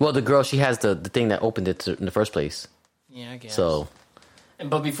that. Well, the girl, she has the thing that opened it in the first place. Yeah, I guess. So...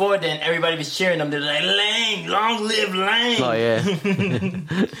 But before then, everybody was cheering them. They're like, Lang! Long live Lang! Oh,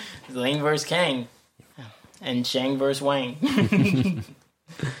 yeah. Lang versus Kang. And Shang versus Wang.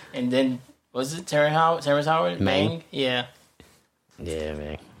 And then, was it Terrence Howard? Mang? Yeah. Yeah,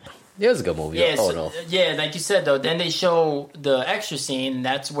 man. It was a good movie. Yeah, yeah, like you said, though, then they show the extra scene, and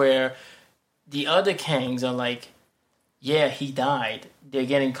that's where the other Kangs are like, yeah, he died. They're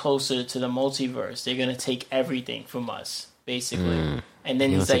getting closer to the multiverse. They're going to take everything from us, basically. And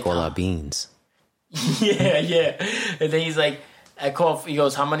then he's like, all our beans. yeah. And then he's like, he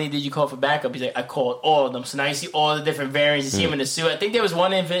goes, how many did you call for backup? He's like, I called all of them. So now you see all the different variants. You see him in the suit. I think there was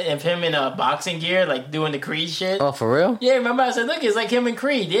one of him in a boxing gear, like doing the Creed shit. Oh, for real? Yeah, remember I said, look, it's like him and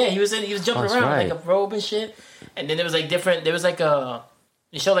Creed. Yeah, he was jumping around with like a robe and shit. And then there was like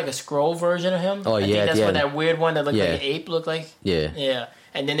they showed like a scroll version of him. Oh, yeah. I think that's what that weird one that looked like an ape looked like. Yeah. Yeah.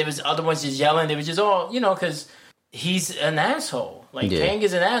 And then there was other ones just yelling. They was just all, because he's an asshole. Like, Kang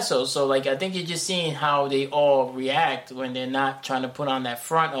is an asshole. So, like, I think you're just seeing how they all react when they're not trying to put on that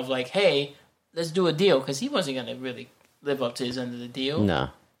front of, like, hey, let's do a deal. Because he wasn't going to really live up to his end of the deal. No.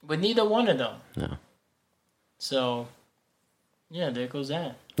 But neither one of them. No. So, yeah, there goes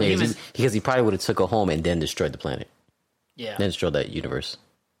that. Yeah, because he probably would have took her home and then destroyed the planet. Yeah. Then destroyed that universe.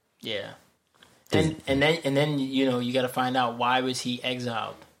 Yeah. And then you got to find out why was he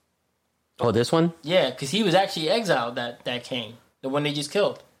exiled. Oh, this one? Yeah, because he was actually exiled, that King. The one they just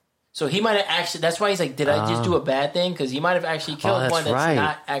killed. So he might have actually... That's why he's like, did I just do a bad thing? Because he might have actually killed one that's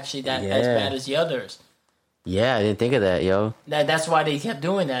not actually as bad as the others. Yeah, I didn't think of that, yo. That's why they kept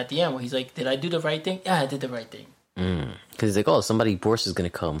doing that at the end. Where he's like, did I do the right thing? Yeah, I did the right thing. Because he's like, oh, somebody worse is going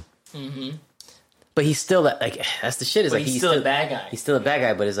to come. Mm-hmm. But he's still... like that's the shit. Is like he's still a bad guy. He's still a bad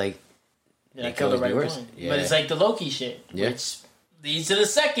guy, but it's like... Did I kill the right one? Yeah. But it's like the Loki shit. Yeah. Which leads to the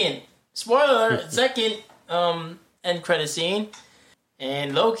second... Spoiler! Second end credit scene.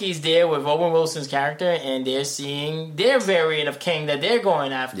 And Loki's there with Owen Wilson's character, and they're seeing their variant of Kang that they're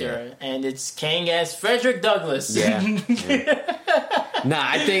going after. Yeah. And it's Kang as Frederick Douglass. Yeah. Nah,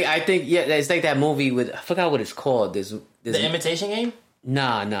 I think, it's like that movie with, I forgot what it's called. There's The Imitation Game?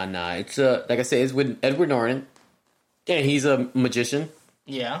 Nah. It's, like I said, it's with Edward Norton. And he's a magician.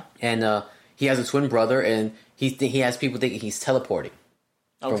 Yeah. And he has a twin brother, and he has people thinking he's teleporting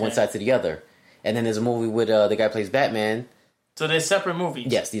from one side to the other. And then there's a movie with the guy who plays Batman. So they're separate movies.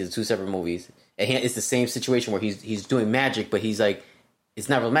 Yes, these are two separate movies. And it's the same situation where he's doing magic, but he's like, it's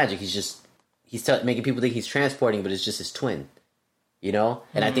not real magic. He's making people think he's transporting, but it's just his twin. You know?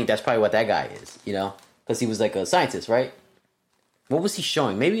 And I think that's probably what that guy is, you know? Because he was like a scientist, right? What was he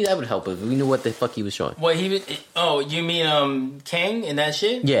showing? Maybe that would help if we knew what the fuck he was showing. What he was... Oh, you mean Kang and that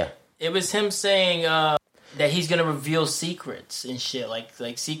shit? Yeah. It was him saying that he's going to reveal secrets and shit. Like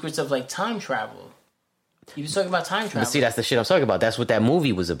secrets of like time travel. He was talking about time travel. But see, that's the shit I'm talking about. That's what that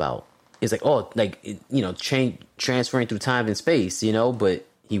movie was about. It's like, oh, like, you know, transferring through time and space, you know? But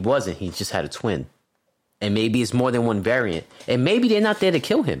he wasn't. He just had a twin. And maybe it's more than one variant. And maybe they're not there to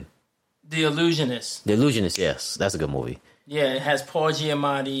kill him. The Illusionist. The Illusionist, yes. That's a good movie. Yeah, it has Paul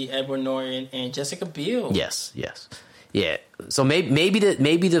Giamatti, Edward Norton, and Jessica Biel. Yes. Yeah. So maybe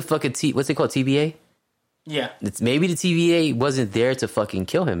the fucking what's it called? TVA? Yeah. Maybe the TVA wasn't there to fucking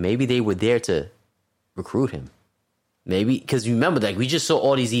kill him. Maybe they were there to recruit him. Maybe, because remember, like, we just saw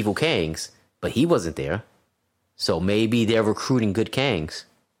all these evil Kangs, but he wasn't there. So maybe they're recruiting good Kangs.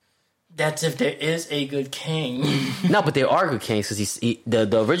 That's if there is a good Kang. No, but there are good Kangs, because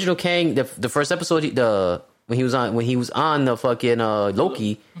the original Kang, the first episode, when he was on the fucking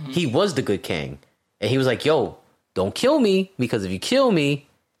Loki, he was the good Kang, and he was like, "Yo, don't kill me, because if you kill me,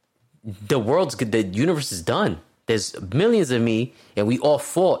 the universe is done. There's millions of me, and we all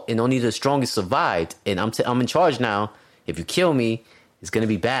fought, and only the strongest survived, and I'm in charge now. If you kill me, it's gonna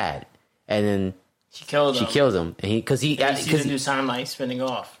be bad." And then she kills him, and because he sees the new timeline spinning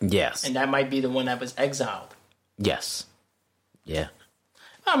off. Yes, and that might be the one that was exiled. Yes, yeah.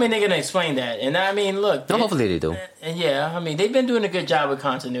 I mean, they're gonna explain that, and I mean, look. No, hopefully they do. And yeah, I mean, they've been doing a good job with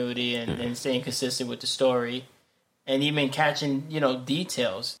continuity and staying consistent with the story, and even catching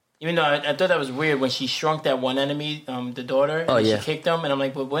details. Even though I thought that was weird when she shrunk that one enemy, the daughter, and she kicked him, and I'm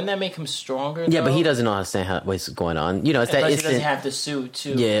like, but wouldn't that make him stronger? Yeah, but he doesn't understand what's going on. You know, it's and that plus he doesn't have the suit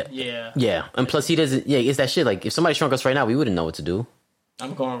too. Yeah, and plus he doesn't. Yeah, it's that shit. Like, if somebody shrunk us right now, we wouldn't know what to do.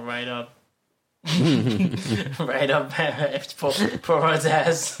 I'm going right up. Right up for his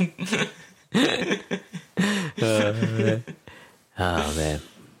ass. Oh man.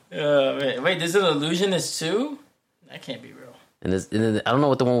 Wait, there's an Illusionist too? That can't be real. And I don't know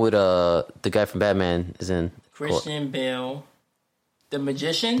what the one with the guy from Batman is in. Christian Bale. The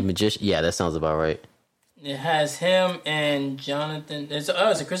Magician? The Magician. Yeah, that sounds about right. It has him and Jonathan. It's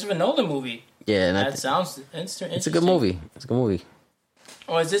a Christopher Nolan movie. Yeah, and that sounds interesting. It's a good movie. It's a good movie.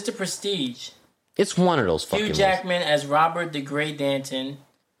 Or is this The Prestige? It's one of those fucking Hugh Jackman as Robert the Great Danton,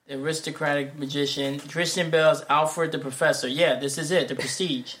 the aristocratic magician. Christian Bale as Alfred the Professor. Yeah, this is it. The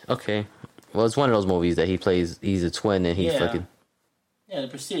Prestige. Okay. Well, it's one of those movies that he plays. He's a twin and he's fucking. Yeah, The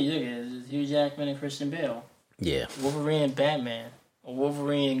Prestige. Look at it. It's Hugh Jackman and Christian Bale. Yeah. Wolverine and Batman. Or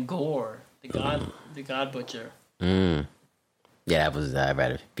Wolverine and Gore. The God Butcher. Yeah, I'd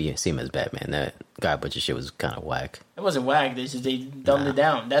rather see him as Batman. That God Butcher shit was kind of whack. It wasn't whack. They dumbed it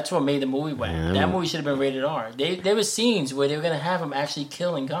down. That's what made the movie whack. Yeah, that movie should have been rated R. There were scenes where they were gonna have him actually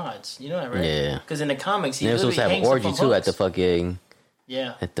killing gods. You know that, right? Yeah. Because in the comics, he was supposed to have an orgy too at the fucking.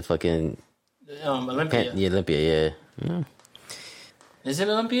 Yeah. At the fucking. Olympia. Olympia. Yeah. Is it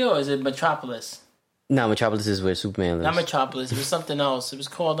Olympia or is it Metropolis? No, Metropolis is where Superman lives. Not Metropolis. It was something else. It was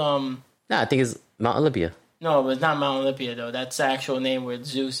called I think it's Mount Olympia. No, it's not Mount Olympia though. That's the actual name where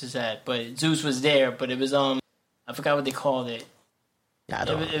Zeus is at. But Zeus was there. But it was I forgot what they called it. Yeah, I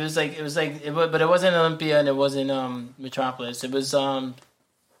don't know. But it wasn't Olympia and it wasn't Metropolis. It was I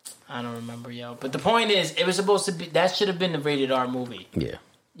don't remember, yo. But the point is, it was supposed to be. That should have been the rated R movie. Yeah.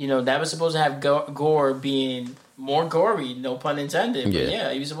 You know, that was supposed to have gore being more gory, no pun intended. But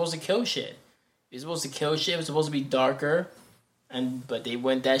yeah, he was supposed to kill shit. He was supposed to kill shit. It was supposed to be darker. But they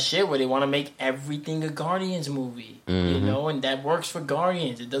went that shit where they want to make everything a Guardians movie. You know, and that works for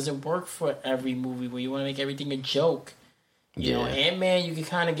Guardians. It doesn't work for every movie where you want to make everything a joke. You know, Ant-Man, you could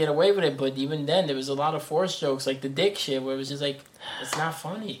kind of get away with it, but even then, there was a lot of forced jokes, like the dick shit, where it was just like, it's not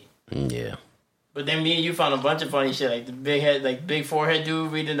funny. Yeah. But then me and you found a bunch of funny shit, like the big forehead dude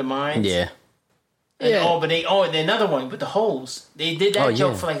reading the minds. Yeah. And, and another one with the holes. They did that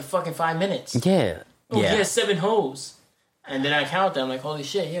joke for like fucking 5 minutes. Yeah. Oh, he has 7 holes. And then I count them, like, holy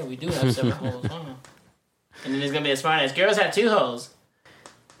shit, yeah, we do have 7 holes. Huh? And then there's gonna be a smart ass. Girls have 2 holes.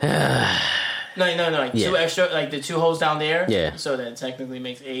 No, like 2 extra, like the 2 holes down there. Yeah. So that technically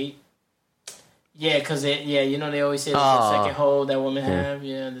makes 8. Yeah, because you know they always say there's a second hole that women have.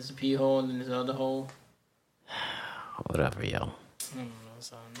 Yeah, there's a pee hole and then there's another hole. Whatever, yo. I don't know,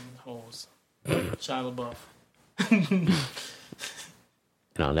 son. Holes. Shia LaBeouf.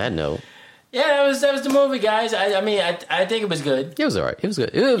 And on that note. Yeah, that was the movie, guys. I mean, I think it was good. It was alright. It was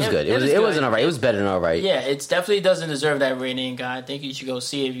good. It was good. It wasn't alright. It was better than alright. Yeah, it definitely doesn't deserve that rating, guy. I think you should go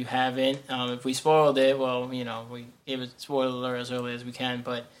see it if you haven't. If we spoiled it, well, we gave it spoiler alert as early as we can.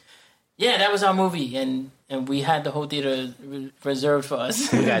 But yeah, that was our movie, and we had the whole theater reserved for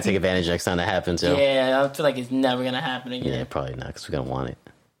us. We gotta take advantage next time that happens. Yo. Yeah, I feel like it's never gonna happen again. Yeah, probably not, because we're gonna want it.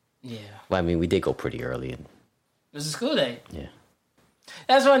 Yeah. Well, I mean, we did go pretty early. And... It was a school day. Yeah.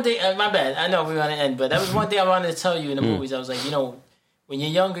 That's one thing. My bad. I know we're gonna end, but that was one thing I wanted to tell you in the movies. I was like, when you're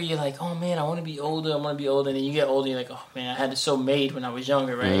younger, you're like, oh man, I want to be older. I want to be older. And then you get older, you're like, oh man, I had it so made when I was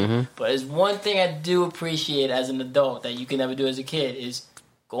younger, right? Mm-hmm. But there's one thing I do appreciate as an adult that you can never do as a kid is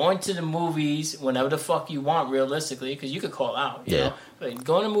going to the movies whenever the fuck you want, realistically, because you could call out. You know? But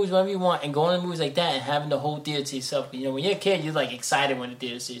going to movies whenever you want and going to movies like that and having the whole theater to yourself. When you're a kid, you're like excited when the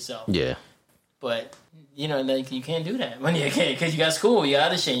theater's to yourself. Yeah. But like, you can't do that when you're a kid because you got school, you got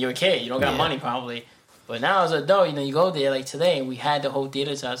other shit. You're a kid, you don't got money probably. But now as an adult, you go there like today, and we had the whole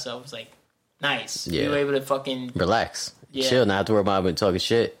theater to ourselves. Like, nice. Yeah. We were able to fucking relax, chill, not have to worry about talking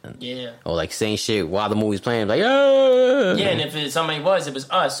shit. Yeah. Or like saying shit while the movie's playing. Like, yeah. Yeah, and if it was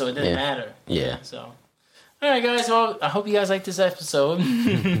us, so it didn't matter. Yeah. So. All right, guys. Well, I hope you guys like this episode.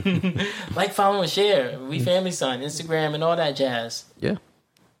 Like, follow, and share. We Family Son, Instagram, and all that jazz. Yeah.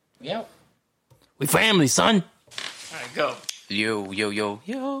 Yep. We family, son. All right, go. Yo, yo, yo,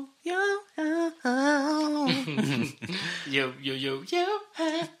 yo, yo, yo. Yo, yo, yo, yo.